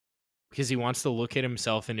 Because he wants to look at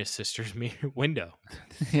himself in his sister's window.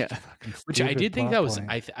 Yeah. Which I did think that was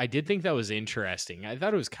I did think that was interesting. I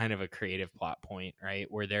thought it was kind of a creative plot point, right?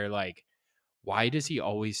 Where they're like, why does he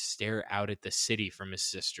always stare out at the city from his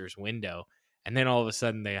sister's window? And then all of a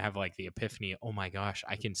sudden they have like the epiphany, oh my gosh,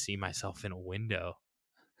 I can see myself in a window.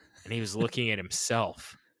 And he was looking at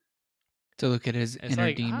himself. To look at his It's inner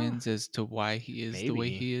like, demons as to why he is the way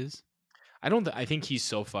maybe. he is. I think he's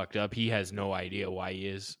so fucked up. He has no idea why he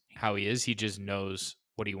is how he is. He just knows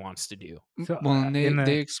what he wants to do. So, Well, and in the-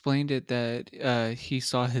 they explained it that he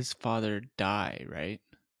saw his father die, right?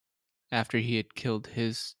 After he had killed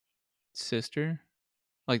his sister.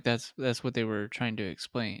 Like that's what they were trying to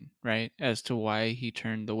explain, right? As to why he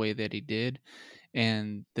turned the way that he did.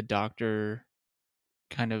 And the doctor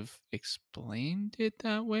kind of explained it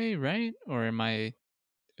that way, right? Or am I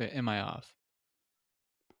off?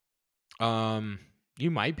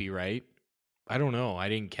 You might be right. I don't know. I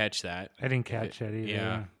didn't catch that. I didn't catch that either.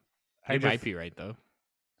 yeah. I You might just- be right though.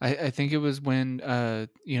 I think it was when the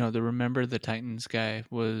Remember the Titans guy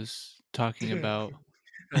was talking about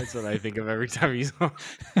That's what I think of every time he's on.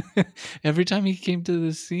 every time he came to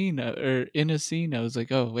the scene or in a scene, I was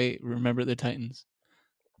like, oh wait, Remember the Titans.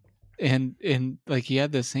 And like he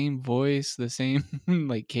had the same voice, the same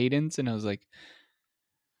like cadence, and I was like,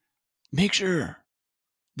 make sure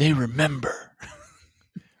they remember.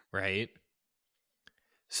 Right.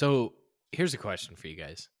 So here's a question for you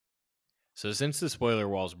guys. So since the spoiler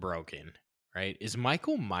wall's broken, right, is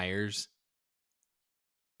Michael Myers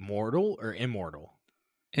mortal or immortal?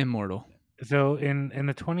 Immortal. So in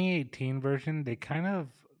the 2018 version, they kind of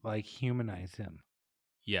like humanize him.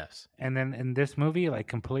 Yes. And then in this movie, like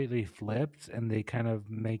completely flips and they kind of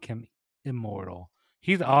make him immortal.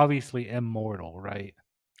 He's obviously immortal, right?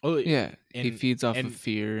 Oh Yeah, he and- feeds off and- of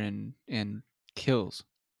fear and kills.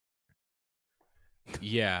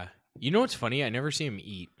 Yeah. You know what's funny? I never see him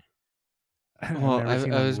eat. I've Well, never I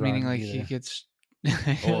seen him was meaning run like he either. gets.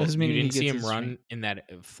 I Well, was you meaning he didn't see gets him his run strength. in that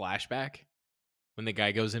flashback when the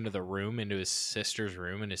guy goes into the room, into his sister's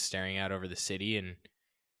room, and is staring out over the city, and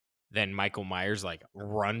then Michael Myers like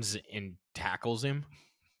runs and tackles him.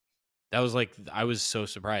 That was like I was so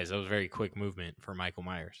surprised. That was very quick movement for Michael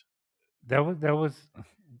Myers. That was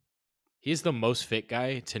He's the most fit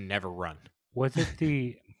guy to never run. was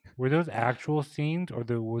it were those actual scenes or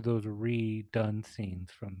were those redone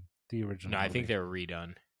scenes from the original? No, I think movie? they were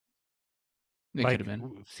redone. It like could have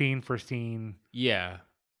been. scene for scene, Yeah,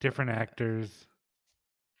 different actors.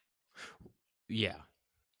 yeah,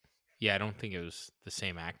 yeah. I don't think it was the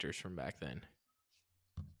same actors from back then.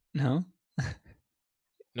 No,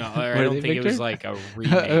 No, Were I don't they, think it was Victor? like a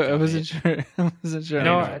remake. I of wasn't it. sure. I wasn't sure.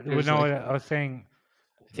 No, know, I It was no, like- I was saying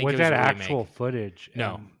I think was it that a actual remake. footage?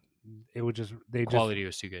 No. it would just they Quality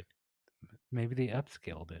was too good. maybe they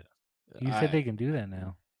upscaled it. You said they can do that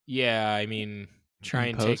now. Yeah, I mean, try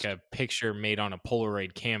and take post? a picture made on a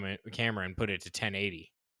Polaroid camera and put it to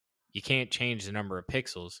 1080. You can't change the number of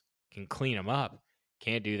pixels. Can clean them up.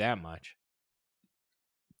 Can't do that much.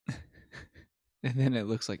 And then it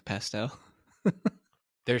looks like pastel.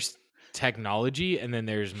 There's technology and then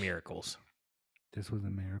there's miracles. This was a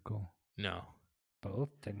miracle. No. Both?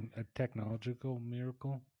 A technological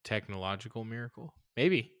miracle? Technological miracle?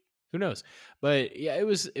 Maybe. Who knows? But yeah, it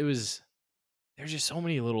was there's just so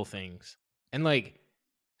many little things. And like,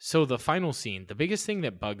 so the final scene, the biggest thing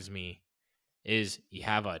that bugs me is you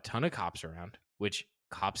have a ton of cops around, which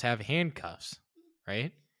cops have handcuffs,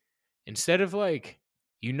 right? Instead of like,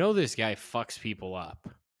 this guy fucks people up,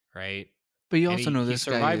 right? But you And also he- know he this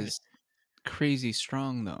guy survived is crazy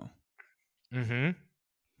strong, though. Mm-hmm.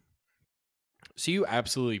 So you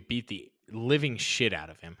absolutely beat the living shit out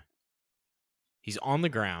of him. He's on the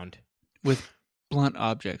ground. With blunt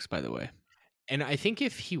objects, by the way. And I think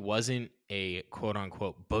if he wasn't a quote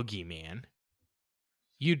unquote boogeyman,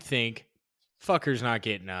 you'd think, fucker's not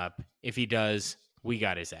getting up. If he does, we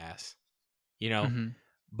got his ass. Mhm.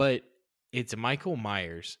 But it's Michael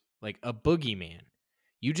Myers, like a boogeyman.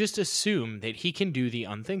 You just assume that he can do the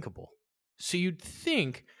unthinkable. So you'd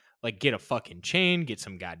think, like, get a fucking chain, get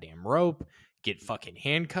some goddamn rope, get fucking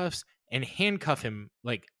handcuffs, and handcuff him,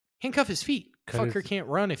 like, handcuff his feet. Cut Fucker his- can't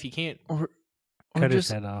run if he can't. Or Cut his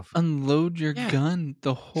just head off. unload your Yeah. gun,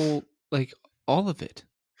 the whole, like, all of it.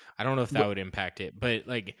 I don't know if that would impact it, but,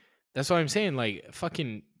 like, that's what I'm saying. Like,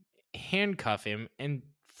 fucking handcuff him and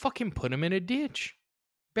fucking put him in a ditch.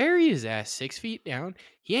 Bury his ass 6 feet down.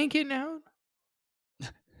 He ain't getting out.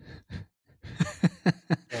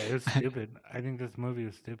 Yeah, it was stupid. I think this movie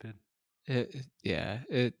was stupid.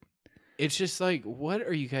 It's just like, what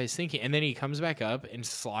are you guys thinking? And then he comes back up and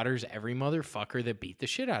slaughters every motherfucker that beat the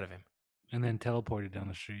shit out of him. And then teleported down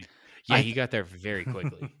the street. Yeah, I- he got there very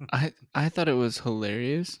quickly. I thought it was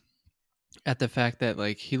hilarious at the fact that,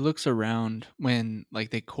 like, he looks around when,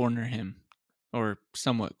 like, they corner him or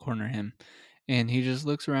somewhat corner him, and he just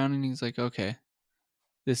looks around and he's like, okay,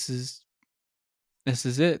 this is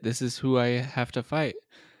it. This is who I have to fight.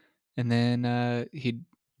 And then he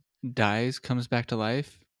dies, comes back to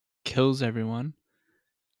life, kills everyone.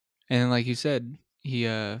 And like you said, he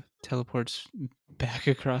teleports back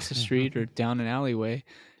across the street or down an alleyway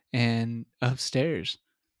and upstairs.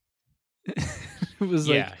 It was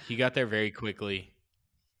Yeah, he got there very quickly.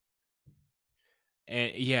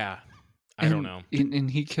 And yeah, I don't know. And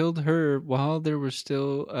he killed her while there were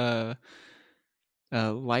still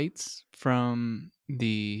lights from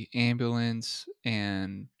the ambulance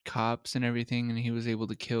and cops and everything, and he was able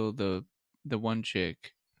to kill the one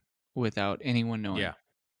chick without anyone knowing.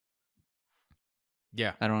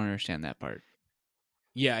 Yeah. I don't understand that part.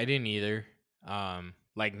 Yeah, I didn't either.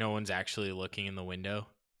 Like, no one's actually looking in the window.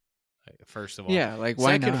 First of all. Yeah, like,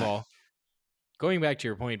 why Second not? of all, going back to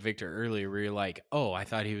your point, Victor, earlier, where you're like, oh, I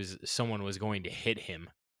thought someone was going to hit him,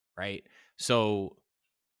 right? So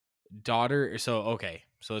okay,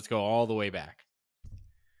 so let's go all the way back.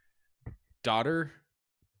 Daughter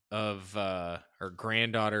of, or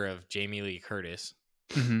granddaughter of Jamie Lee Curtis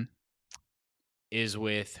Mhm. is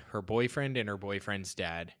with her boyfriend and her boyfriend's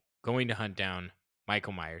dad going to hunt down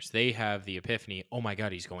Michael Myers. They have the epiphany, oh my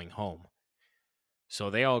God, he's going home. So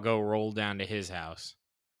they all go roll down to his house.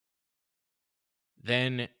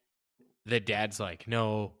 Then the dad's like,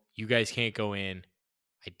 no, you guys can't go in.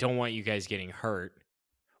 I don't want you guys getting hurt.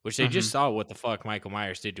 Which they just saw what the fuck Michael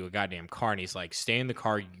Myers did to a goddamn car. And he's like, stay in the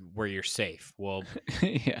car where you're safe. Well,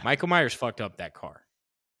 Yeah, Michael Myers fucked up that car.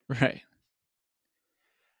 right.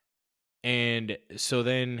 And so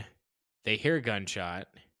then they hear a gunshot.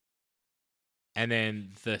 And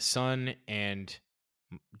then the son and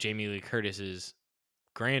Jamie Lee Curtis's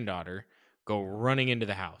granddaughter go running into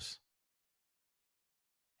the house.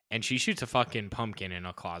 And she shoots a fucking pumpkin in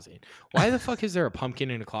a closet. Why the fuck is there a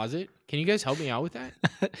pumpkin in a closet? Can you guys help me out with that?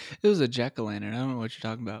 It was a jack-o'-lantern. I don't know what you're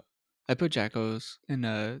talking about. I put jack-os in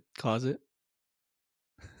a closet.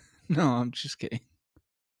 No, I'm just kidding.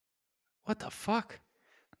 What the fuck?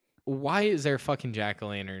 Why is there a fucking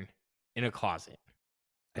jack-o'-lantern in a closet?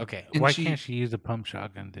 Okay. And Why she- can't she use a pump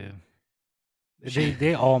shotgun, dude?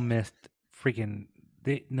 They all missed freaking.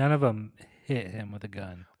 None of them hit him with a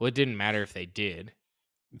gun. Well, it didn't matter if they did.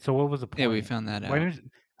 So what was the point? Yeah, we found that Why out.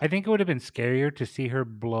 didn't- I think it would have been scarier to see her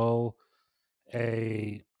blow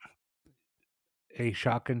a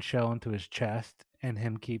shotgun shell into his chest and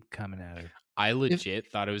him keep coming at her. I legit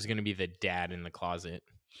thought it was going to be the dad in the closet.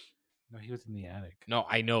 No, he was in the attic. No,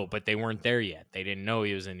 I know, but they weren't there yet. They didn't know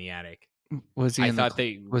he was in the attic. Was he I in the thought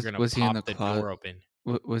they were was gonna was he in pop the the door open.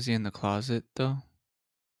 Was he in the closet though?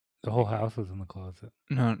 The whole house was in the closet.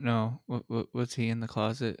 No. Was he in the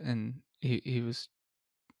closet and he was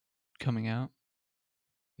coming out?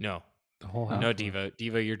 No, The whole Oh. house. no, was-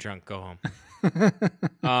 Diva, you're drunk. Go home.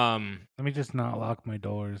 Let me just not lock my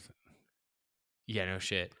doors. Yeah, no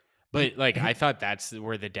shit. But like, I thought that's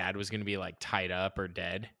where the dad was gonna be like tied up or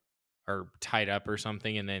dead, or tied up or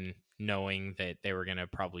something, and then knowing that they were gonna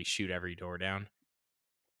probably shoot every door down,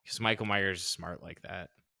 because Michael Myers is smart like that,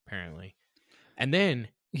 apparently. And then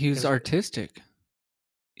He was 'cause- artistic.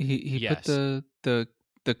 He Yes. put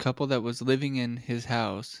the couple that was living in his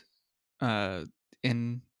house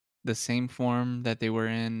in the same form that they were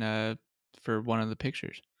in for one of the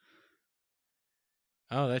pictures.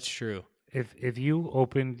 Oh, that's true. If you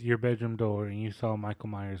opened your bedroom door and you saw Michael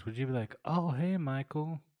Myers, would you be like, "Oh, hey,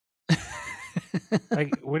 Michael"?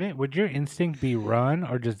 Like, would your instinct be run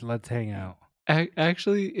or just let's hang out?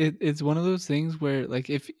 Actually, it's one of those things where like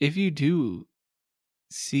if you do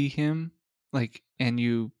see him like and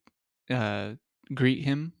you greet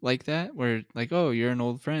him like that, where like, oh, you're an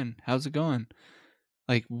old friend, how's it going?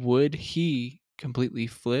 Like, would he completely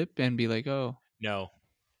flip and be like, oh No,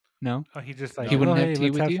 no? Oh, he just No. like, He wouldn't "Oh, have hey, tea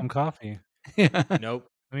let's with have you? some coffee. Yeah. nope.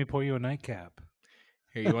 Let me pour you a nightcap."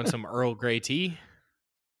 Here, you want some Earl Grey tea?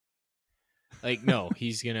 Like, no,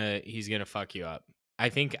 he's gonna fuck you up. I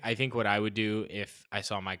think what I would do if I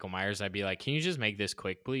saw Michael Myers, I'd be like, "Can you just make this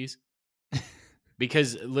quick, please?"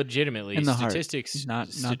 Because legitimately, In the heart, statistics not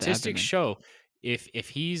the abdomen. show if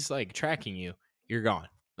he's like tracking you, you're gone.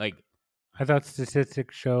 Like, I thought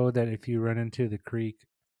statistics show that if you run into the creek,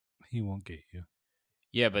 he won't get you.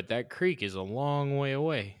 yeah, but that creek is a long way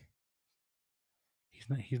away.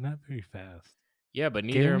 He's not very fast. Yeah, but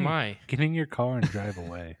neither am in, I. Get in your car and drive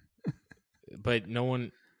away. But no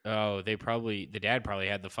one. Oh, the dad probably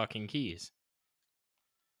had the fucking keys,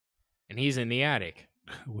 and he's in the attic,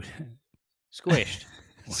 squished.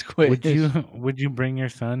 Squish. Would you bring your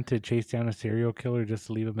son to chase down a serial killer just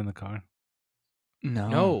to leave him in the car? No.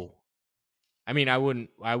 No, I mean I wouldn't.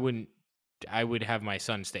 I would have my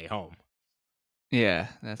son stay home Yeah,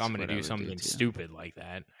 that's if I'm going what to I do would something too. stupid like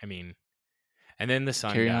that. I mean, and then the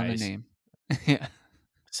son Carry on the dies. name. Yeah.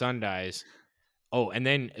 Son dies. Oh, and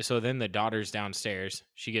then the daughter's downstairs.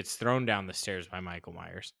 She gets thrown down the stairs by Michael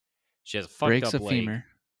Myers. She has a fucked Breaks up a leg, femur.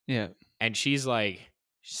 Yeah. and she's like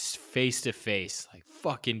face to face, like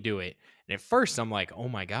fucking do it. And at first, I'm like, oh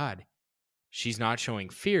my god, she's not showing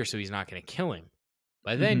fear, so he's not going to kill him.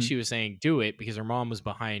 But then Mhm. she was saying do it because her mom was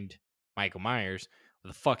behind Michael Myers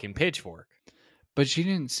with a fucking pitchfork. But she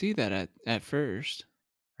didn't see that at first.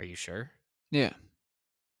 Are you sure? Yeah.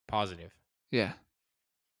 Positive. Yeah.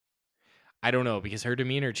 I don't know, because her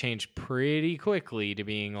demeanor changed pretty quickly to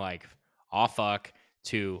being like, "Oh fuck,"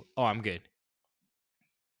 to "Oh, I'm good."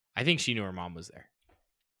 I think she knew her mom was there,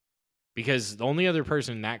 because the only other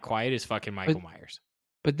person that quiet is fucking Michael Myers.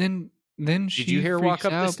 But then she Did you hear her walk freaks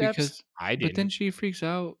up the out steps? because I didn't. But then she freaks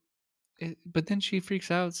out. But then she freaks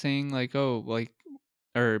out saying like, "Oh, like,"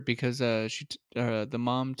 or because the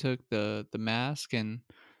mom took the mask and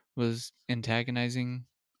was antagonizing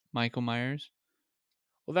Michael Myers.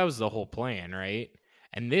 Well, that was the whole plan, right?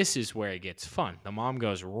 And this is where it gets fun. The mom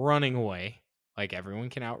goes running away. Like, everyone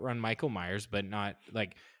can outrun Michael Myers, but not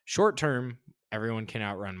like short term. Everyone can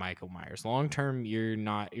outrun Michael Myers. Long term, you're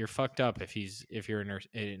not. You're fucked up if you're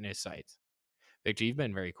in his sights. Victor, you've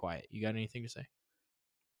been very quiet. You got anything to say?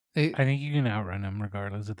 I think you can outrun him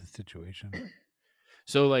regardless of the situation.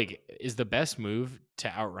 So, like, is the best move to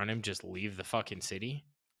outrun him just leave the fucking city?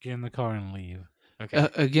 Get in the car and leave. Okay.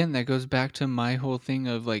 Again, that goes back to my whole thing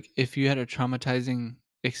of like, if you had a traumatizing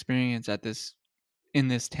experience in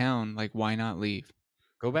this town, like, why not leave?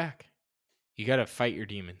 Go back. You got to fight your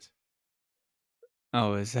demons.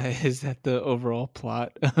 Oh, is that the overall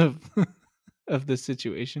plot of of the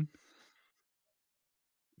situation?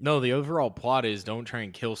 No, the overall plot is don't try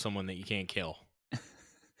and kill someone that you can't kill.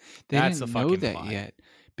 They That's didn't the know fucking that plot. yet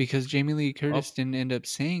because Jamie Lee Curtis didn't end up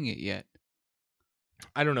saying it yet.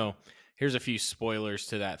 I don't know. Here's a few spoilers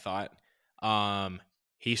to that thought.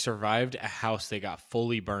 He survived a house that got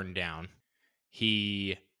fully burned down.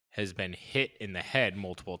 He has been hit in the head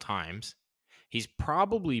multiple times. He's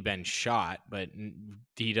probably been shot, but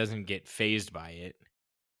he doesn't get phased by it.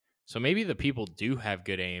 So maybe the people do have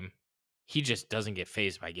good aim. He just doesn't get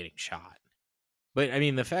phased by getting shot. But I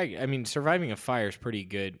mean, surviving a fire is pretty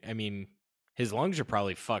good. I mean, his lungs are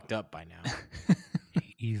probably fucked up by now.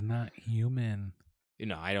 He's not human. You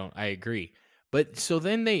know, I agree. But so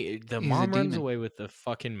then the He's a mom runs demon. away with the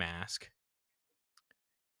fucking mask.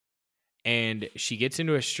 And she gets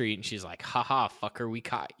into a street and she's like, haha, fucker, we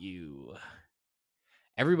caught you.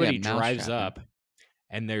 Everybody drives mousetrapping. up,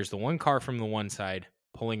 and there's the one car from the one side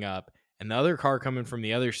pulling up and the other car coming from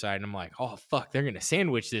the other side. And I'm like, oh, fuck, they're going to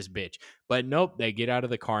sandwich this bitch. But nope, they get out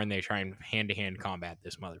of the car and they try and hand-to-hand combat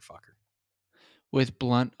this motherfucker. With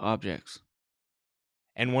blunt objects.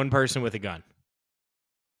 And one person with a gun.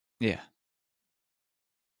 Yeah.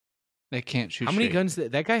 They can't shoot How many straight. guns?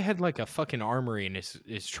 That guy had like a fucking armory in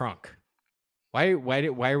his trunk. Why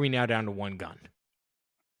are we now down to one gun?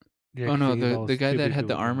 Yeah, Oh 'cause no, he was all the guy that stupid had the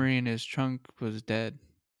with them. armory in his trunk was dead.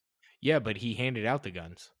 Yeah, but he handed out the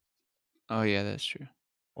guns. Oh yeah, that's true.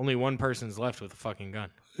 Only one person's left with a fucking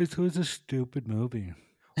gun. This was a stupid movie.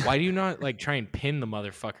 Why do you not like try and pin the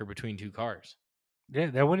motherfucker between two cars? Yeah,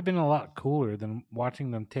 that would have been a lot cooler than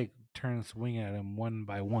watching them take turns swing at him one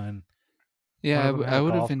by one. Yeah, One of them had I a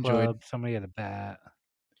would have golf enjoyed club, somebody had a bat.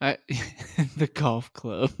 the golf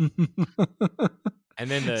club. And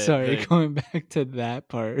then Sorry, the going back to that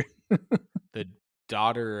part. the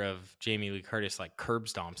daughter of Jamie Lee Curtis like curb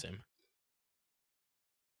stomps him.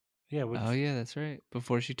 Yeah, which, Oh yeah, that's right.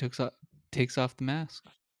 Before she takes off the mask.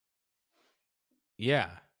 Yeah.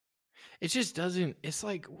 It just doesn't. It's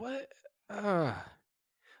like, what?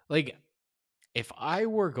 Like, if I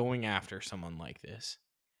were going after someone like this,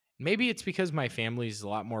 maybe it's because my family's a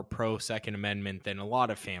lot more pro Second Amendment than a lot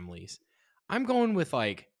of families. I'm going with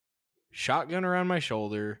like shotgun around my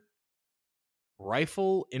shoulder,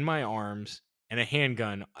 rifle in my arms, and a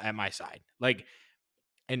handgun at my side. Like,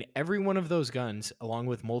 and every one of those guns, along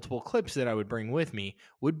with multiple clips that I would bring with me,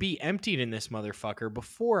 would be emptied in this motherfucker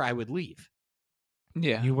before I would leave.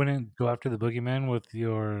 Yeah. you wouldn't go after the boogeyman with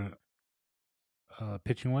your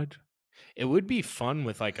pitching wedge? It would be fun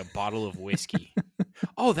with like a bottle of whiskey.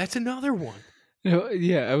 Oh, that's another one. No,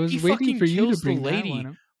 yeah, I was He waiting fucking for you to kills the bring that lady one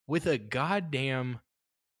up. with a goddamn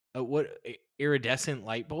iridescent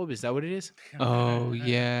light bulb. Is that what it is? Oh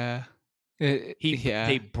yeah.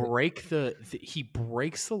 They break he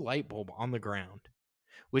breaks the light bulb on the ground,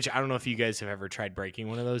 which I don't know if you guys have ever tried breaking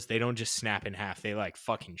one of those. They don't just snap in half; they like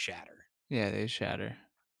fucking shatter. Yeah, they shatter.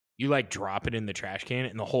 You like drop it in the trash can,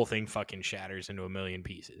 and the whole thing fucking shatters into a million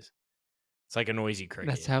pieces. It's like a noisy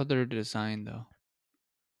cricket. That's how they're designed, though.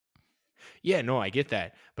 Yeah, no, I get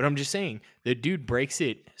that, but I'm just saying the dude breaks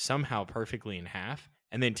it somehow perfectly in half,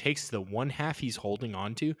 and then takes the one half he's holding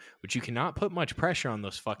onto, which you cannot put much pressure on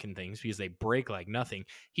those fucking things because they break like nothing.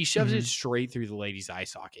 He shoves it straight through the lady's eye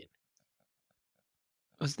socket.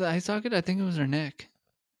 Was the eye socket? I think it was her neck.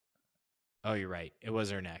 Oh, you're right. It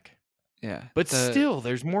was her neck. Yeah. But still,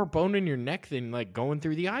 there's more bone in your neck than like going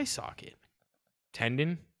through the eye socket.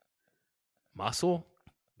 Tendon, muscle.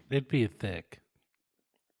 It'd be thick.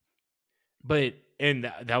 But,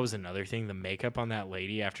 and that was another thing. The makeup on that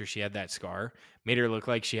lady after she had that scar made her look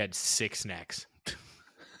like she had 6 necks.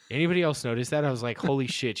 Anybody else notice that? I was like, holy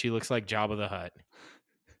shit, she looks like Jabba the Hutt.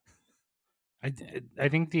 I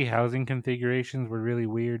think the housing configurations were really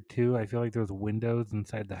weird too. I feel like there was windows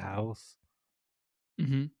inside the house.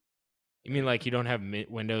 Mm-hmm. You mean like you don't have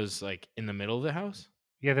windows like in the middle of the house?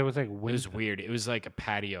 Yeah, there was like It was weird. It was like a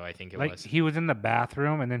patio, I think it like was. he was in the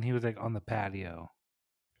bathroom and then he was like on the patio.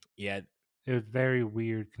 Yeah. It was very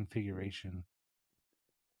weird configuration.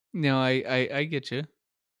 No, I get you.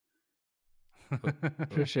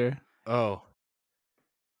 For sure. Oh.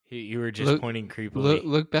 You were just pointing creepily.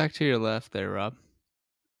 Look back to your left there, Rob.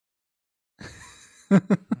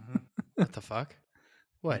 What the fuck?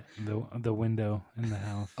 What? The window in the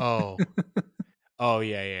house. Oh. Oh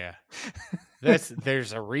yeah.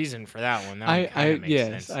 There's a reason for that one. That one kinda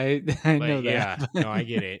makes sense. I But know that. yeah, no, I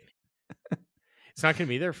get it. It's not gonna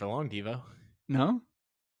be there for long, Devo. No?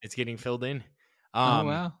 It's getting filled in. Oh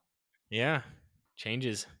wow. Yeah.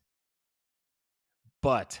 Changes.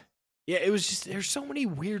 But yeah, it was just there's so many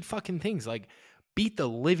weird fucking things. Like beat the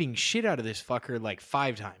living shit out of this fucker like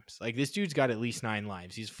 5 times. Like this dude's got at least 9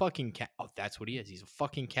 lives. He's a fucking cat. Oh, that's what he is. He's a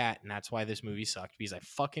fucking cat, and that's why this movie sucked, because I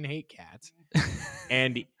fucking hate cats.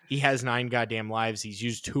 And he has 9 goddamn lives. He's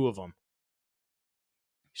used 2 of them.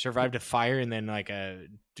 Survived a fire and then like a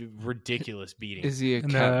ridiculous beating. Is he a In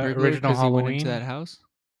cat the burglar original because he went into Halloween? that house?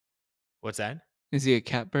 What's that? Is he a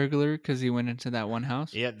cat burglar because he went into that one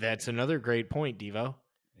house? Yeah, that's another great point, Devo.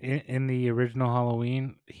 In the original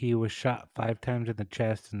Halloween, he was shot 5 times in the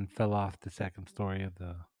chest and fell off the second story of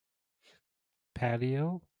the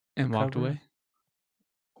patio. And walked cover? away?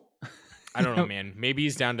 I don't know, man. Maybe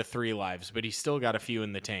he's down to 3 lives, but he's still got a few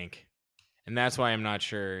in the tank. And that's why I'm not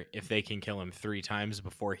sure if they can kill him 3 times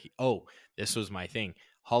before he... Oh, this was my thing.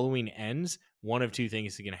 Halloween ends, one of 2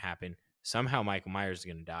 things is going to happen. Somehow Michael Myers is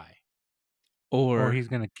going to die. Or he's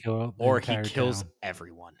going to kill the Or he entire kills town.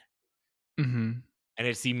 everyone. Mm-hmm. And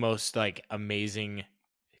it's the most like amazing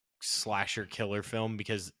slasher killer film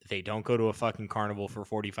because they don't go to a fucking carnival for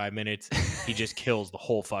 45 minutes. He just kills the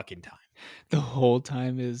whole fucking time. The whole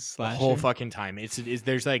time is The slasher. whole fucking time. It's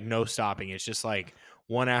there's like no stopping. It's just like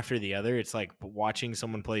one after the other. It's like watching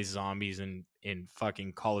someone play zombies in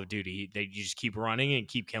fucking Call of Duty. They just keep running and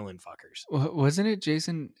keep killing fuckers. Wasn't it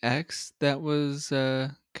Jason X that was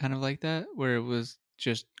kind of like that, where it was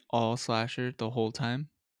just all slasher the whole time?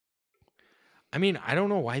 I mean, I don't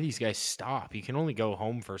know why these guys stop. You can only go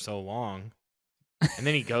home for so long. And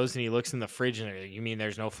then he goes and he looks in the fridge and they're like, you mean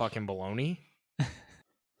there's no fucking bologna? And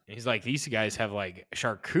he's like, these guys have like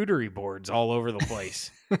charcuterie boards all over the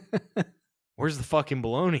place. Where's the fucking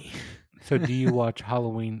bologna? So do you watch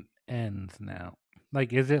Halloween Ends now?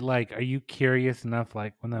 Like, is it like, are you curious enough,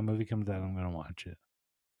 like, when that movie comes out, I'm going to watch it?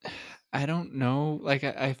 I don't know. Like,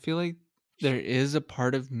 I feel like there's a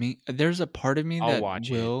part of me I'll that watch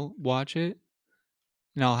it. will watch it.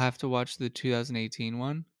 And I'll have to watch the 2018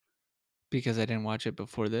 one because I didn't watch it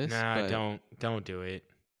before this. Nah, but don't do it.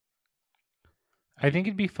 I think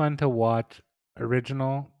it'd be fun to watch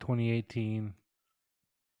original 2018.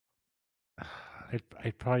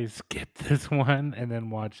 I'd probably skip this one and then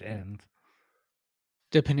watch Ends.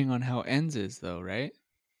 Depending on how Ends is, though, right?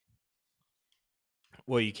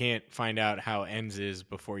 Well, you can't find out how Ends is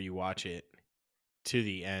before you watch it to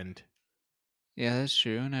the end. Yeah, that's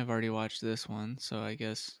true. And I've already watched this one, so I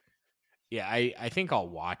guess. Yeah, I think I'll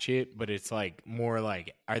watch it, but it's like more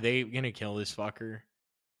like, are they gonna kill this fucker?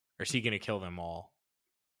 Or is he gonna kill them all?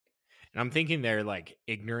 And I'm thinking their like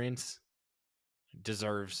ignorance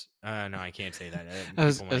deserves no, I can't say that. I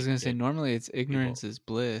was gonna say normally it's ignorance is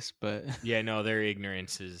bliss, but yeah, no, their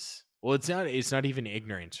ignorance is it's not even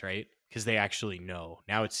ignorance, right? Because they actually know.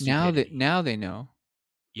 Now it's stupidity. now they know.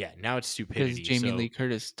 Yeah, now it's stupidity. Because Jamie Lee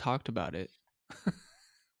Curtis talked about it.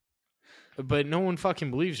 But no one fucking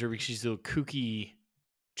believes her because she's a kooky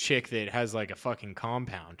chick that has like a fucking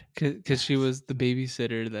compound. Because she was the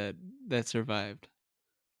babysitter that survived.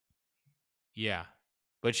 Yeah.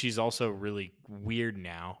 But she's also really weird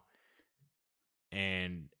now.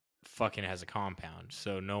 And fucking has a compound.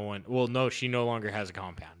 So no one... Well, no, she no longer has a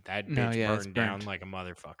compound. That bitch burned down like a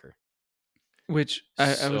motherfucker. Which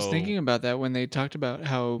I was thinking about that when they talked about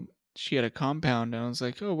how she had a compound. And I was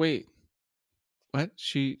like, oh, wait. What?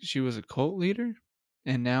 She was a cult leader?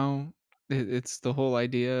 And now it's the whole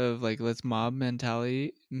idea of like, let's mob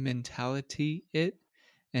mentality it.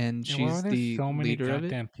 And she's the so many leader of it.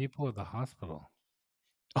 goddamn people at the hospital.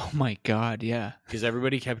 Oh my god, yeah. Because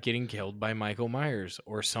everybody kept getting killed by Michael Myers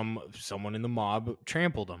or someone in the mob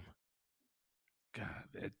trampled him.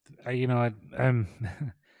 God, you know what?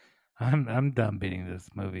 I'm done beating this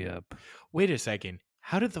movie up. Wait a second.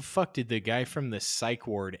 How did the fuck did the guy from the psych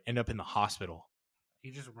ward end up in the hospital? He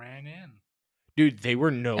just ran in. Dude, they were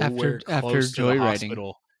nowhere close to the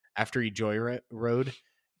hospital. After he joyrode,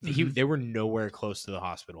 they were nowhere close to the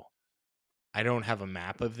hospital. I don't have a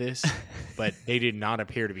map of this, but they did not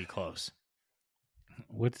appear to be close.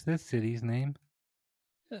 What's this city's name?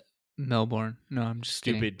 Melbourne. No, I'm just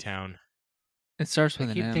Stupid kidding. town. It starts with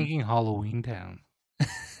I an keep M. thinking Halloween Town.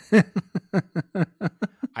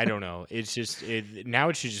 I don't know. It's just now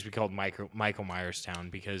it should just be called Michael Myers Town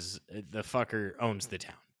because the fucker owns the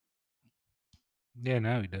town. Yeah,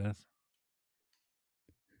 now he does.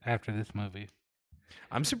 After this movie.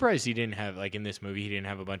 I'm surprised he didn't have, like, in this movie, he didn't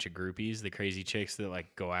have a bunch of groupies, the crazy chicks that,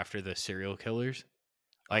 like, go after the serial killers.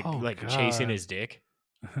 Like chasing his dick.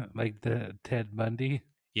 Like the Ted Bundy?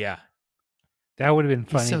 Yeah. That would have been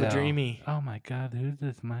funny, He's so though. dreamy. Oh, my God. Who's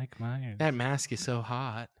this Mike Myers? That mask is so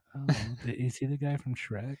hot. Oh, is he the guy from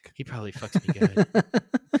Shrek? He probably fucks me good.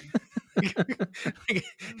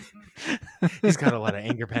 He's got a lot of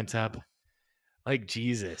anger pent up. Like,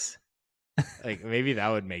 Jesus. Like, maybe that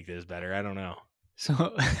would make this better. I don't know.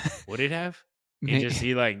 So would it have? He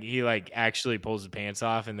actually pulls his pants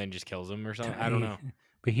off and then just kills him or something. I don't know.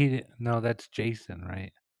 But he didn't. No, that's Jason,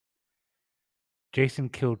 right? Jason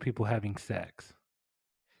killed people having sex.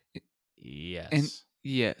 Yes.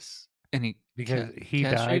 And he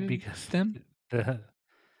died because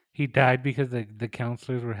he died because the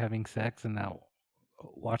counselors were having sex and now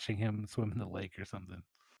watching him swim in the lake or something.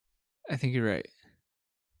 I think you're right.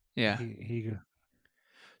 Yeah.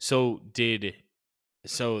 So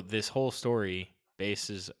this whole story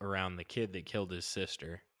bases around the kid that killed his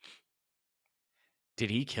sister. Did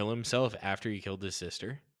he kill himself after he killed his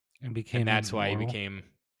sister? And that's immortal? Why he became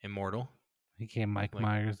immortal? He became Mike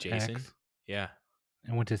Myers, Jason. X, yeah.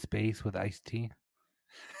 And went to space with Ice-T.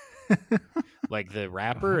 Like the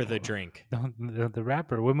rapper or the drink? The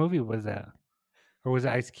rapper. What movie was that? Or was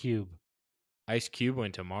it Ice Cube? Ice Cube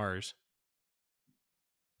went to Mars.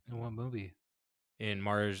 In what movie? in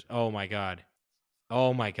Mars. Oh my god.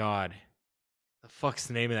 The fuck's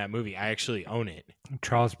the name of that movie? I actually own it.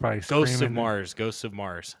 Charles probably Ghosts of screaming. Mars. Ghosts of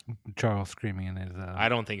Mars. Charles screaming in his. I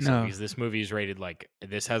don't think so No. because this movie is rated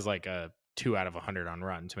this has like a 2 out of 100 on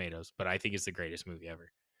Rotten Tomatoes, but I think it's the greatest movie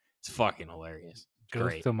ever. It's fucking hilarious. Ghost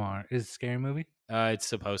Great. of Mars is a scary movie. It's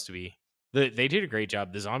supposed to be. They did a great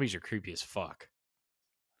job. The zombies are creepy as fuck.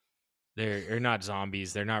 They're not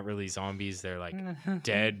zombies. They're not really zombies. They're like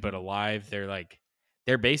dead but alive.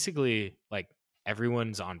 They're basically like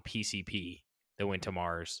everyone's on PCP that went to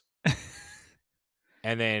Mars.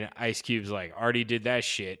 And then Ice Cube's like, already did that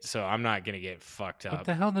shit, so I'm not gonna get fucked What up.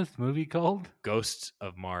 the hell is this movie called? Ghosts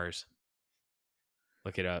of Mars.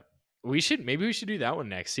 Look it up. Maybe we should do that one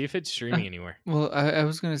next. See if it's streaming anywhere. Well, I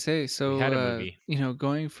was gonna say, so had a movie.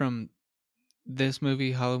 going from this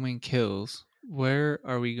movie, Halloween Kills, where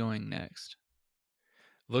are we going next?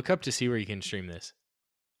 Look up to see where you can stream this.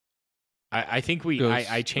 I think Ghosts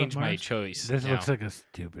I of changed my Mars? choice. This now. looks like a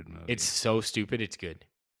stupid movie. It's so stupid. It's good.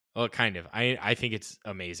 Well, kind of. I think it's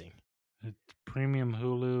amazing. It's premium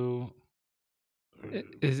Hulu.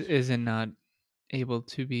 Is it not able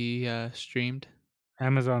to be streamed?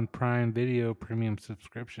 Amazon Prime Video premium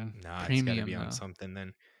subscription. Nah, it's got to Premium, be on though. something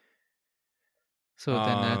then. So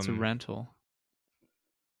then that's a Um, rental.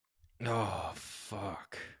 Oh,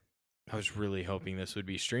 fuck. I was really hoping this would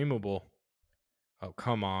be streamable. Oh,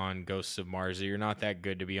 come on, Ghosts of Mars. You're not that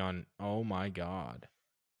good to be on. Oh, my God.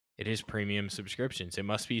 It is premium subscriptions. It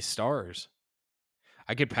must be stars.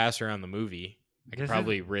 I could pass around the movie. I could This is-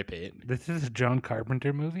 probably rip it. This is a John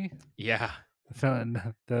Carpenter movie. Yeah. So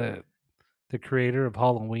the creator of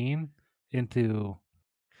Halloween into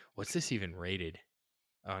What's this even rated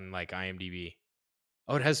on like IMDb?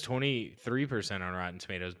 Oh, it has 23% on Rotten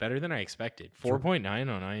Tomatoes. Better than I expected. 4.9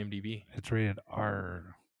 on IMDb. it's rated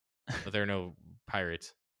R. But there are no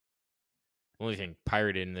pirates. The only thing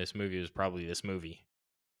pirated in this movie was probably this movie.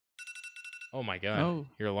 Oh my god. Oh.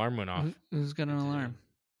 Your alarm went off. Who's got an alarm?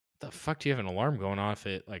 The fuck do you have an alarm going off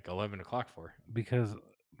at like 11 o'clock for? Because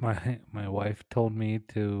my wife told me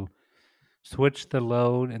to switch the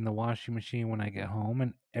load in the washing machine when I get home,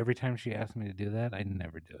 and every time she asks me to do that, I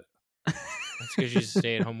never do it. That's because she's a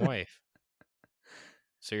stay-at-home wife.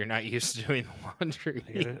 So you're not used to doing the laundry.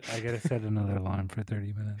 I gotta set another alarm for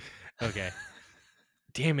 30 minutes. Okay.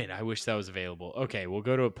 Damn it, I wish that was available. Okay, we'll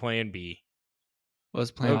go to a plan B. Was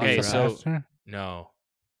playing Okay, Ozzy so- Rock. Disaster? No.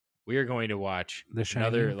 We are going to watch The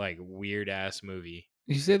another Shining? like weird ass movie.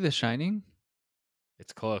 You say The Shining?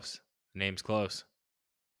 It's close. The name's close.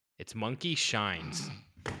 It's Monkey Shines,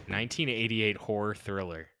 1988 horror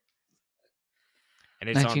thriller. And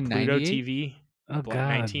it's on Pluto 1998? TV. Oh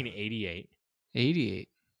god. 1988. 88.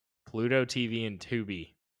 Pluto TV and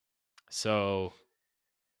Tubi. So,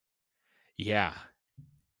 yeah.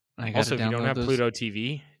 I gotta Also, if you don't download have those. Pluto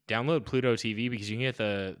TV, download Pluto TV because you can get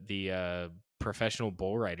the Professional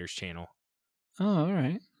Bull Riders channel. Oh, all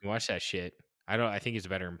right. You watch that shit. I think it's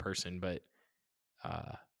better in person, but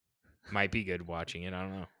might be good watching it. I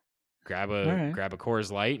don't know. Grab Alright. a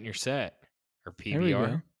Coors Light and you're set. Or There we PBR.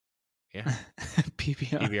 go. Yeah.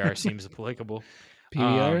 PBR. PBR seems applicable.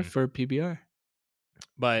 PBR Um, for PBR.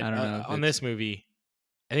 But I don't know if on it's- this movie,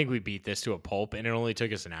 I think we beat this to a pulp, and it only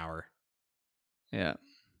took us an hour. Yeah.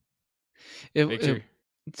 Victor,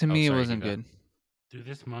 To me, sorry, it wasn't keep up. good. Dude,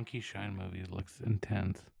 this Monkey Shine movie looks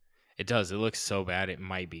intense. it does. It looks so bad. It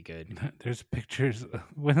might be good. There's pictures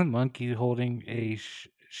with a monkey holding a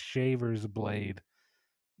shaver's blade.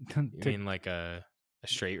 You mean like a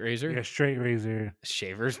straight razor? a straight razor. A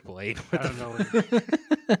shaver's blade? I What the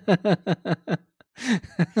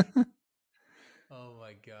don't know. Oh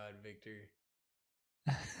my god, Victor.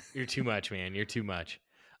 You're too much, man. You're too much.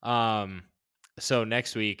 So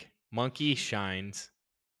next week, Monkey Shines.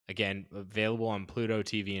 Again, available on Pluto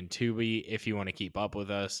TV and Tubi if you want to keep up with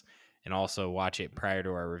us and also watch it prior to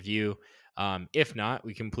our review. If not,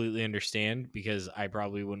 we completely understand because I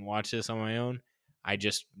probably wouldn't watch this on my own. I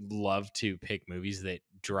just love to pick movies that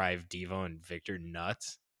drive Devo and Victor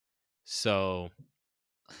nuts. So,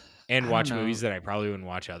 and I watch don't know. movies that I probably wouldn't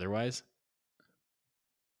watch otherwise.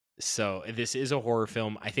 So this is a horror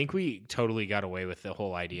film. I think we totally got away with the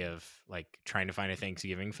whole idea of like trying to find a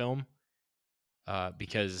Thanksgiving film.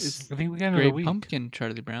 Because It's I think we got another Great week. Pumpkin,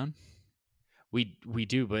 Charlie Brown. we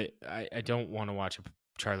do, but I don't want to watch a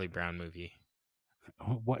Charlie Brown movie.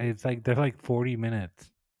 What? It's like they're like 40 minutes.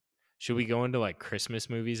 Should we go into like Christmas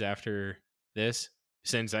movies after this?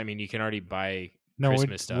 Since I mean, you can already buy No,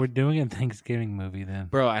 Christmas stuff. we're doing a Thanksgiving movie then.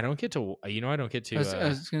 Bro, I don't get to. I don't get to. I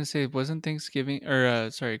was gonna say, wasn't Thanksgiving or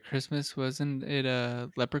sorry, Christmas? Wasn't it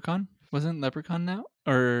Leprechaun? Wasn't Leprechaun now,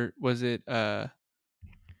 or was it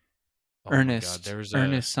Oh my God, Ernest. there was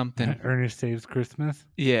Ernest something. Ernest Saves Christmas.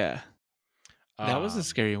 Yeah. That was a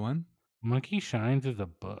scary one. Monkey Shines is a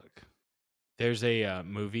book. There's a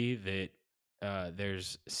movie that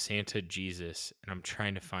there's Santa Jesus, and I'm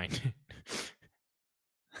trying to find it.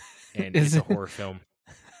 And Is it's a it? horror film.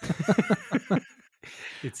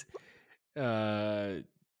 It's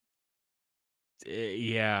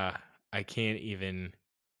yeah, I can't even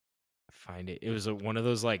find it. It was one of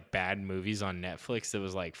those like bad movies on Netflix that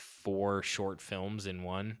was like 4 short films in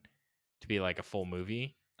one to be like a full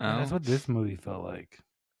movie. Yeah, that's Oh. what this movie felt like.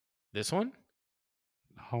 This one?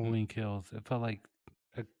 Halloween Kills. It felt like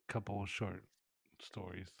a couple of short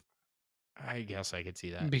stories. I guess I could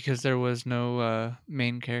see that. Because there was no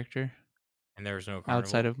main character And there was no carnival.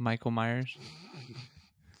 outside of Michael Myers.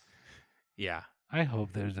 Yeah. I hope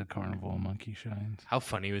there's a carnival in Monkey Shines. How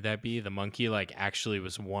funny would that be? The monkey like actually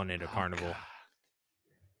was one at a carnival.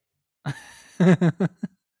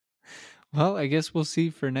 Well, I guess we'll see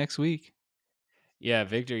for next week. Yeah,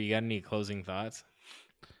 Victor, you got any closing thoughts?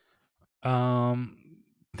 How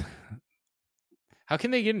How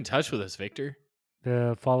can they get in touch with us, Victor?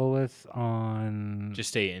 follow us on Just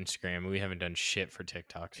stay Instagram. We haven't done shit for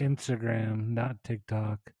TikTok. So. Instagram, not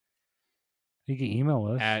TikTok. You can email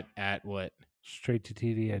us At what? straight to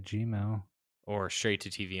TV at Gmail. Or straight to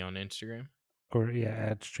TV on Instagram. Or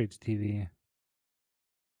at straight to TV.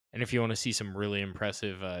 And if you want to see some really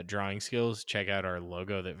impressive drawing skills, check out our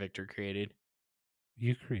logo that Victor created.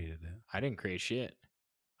 You created it. I didn't create shit.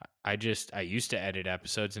 I used to edit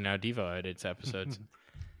episodes, and now Devo edits episodes.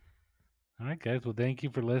 All right, guys. Well, thank you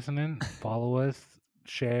for listening. Follow us,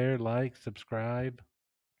 share, like, subscribe.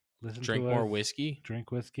 Listen Drink to more us. whiskey.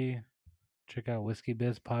 Drink whiskey. Check out Whiskey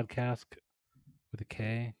Biz Podcast with a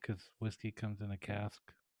K because whiskey comes in a cask.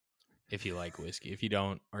 If you like whiskey. If you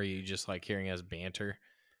don't, or you just like hearing us banter.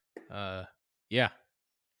 Yeah.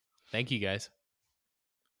 Thank you, guys.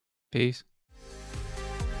 Peace.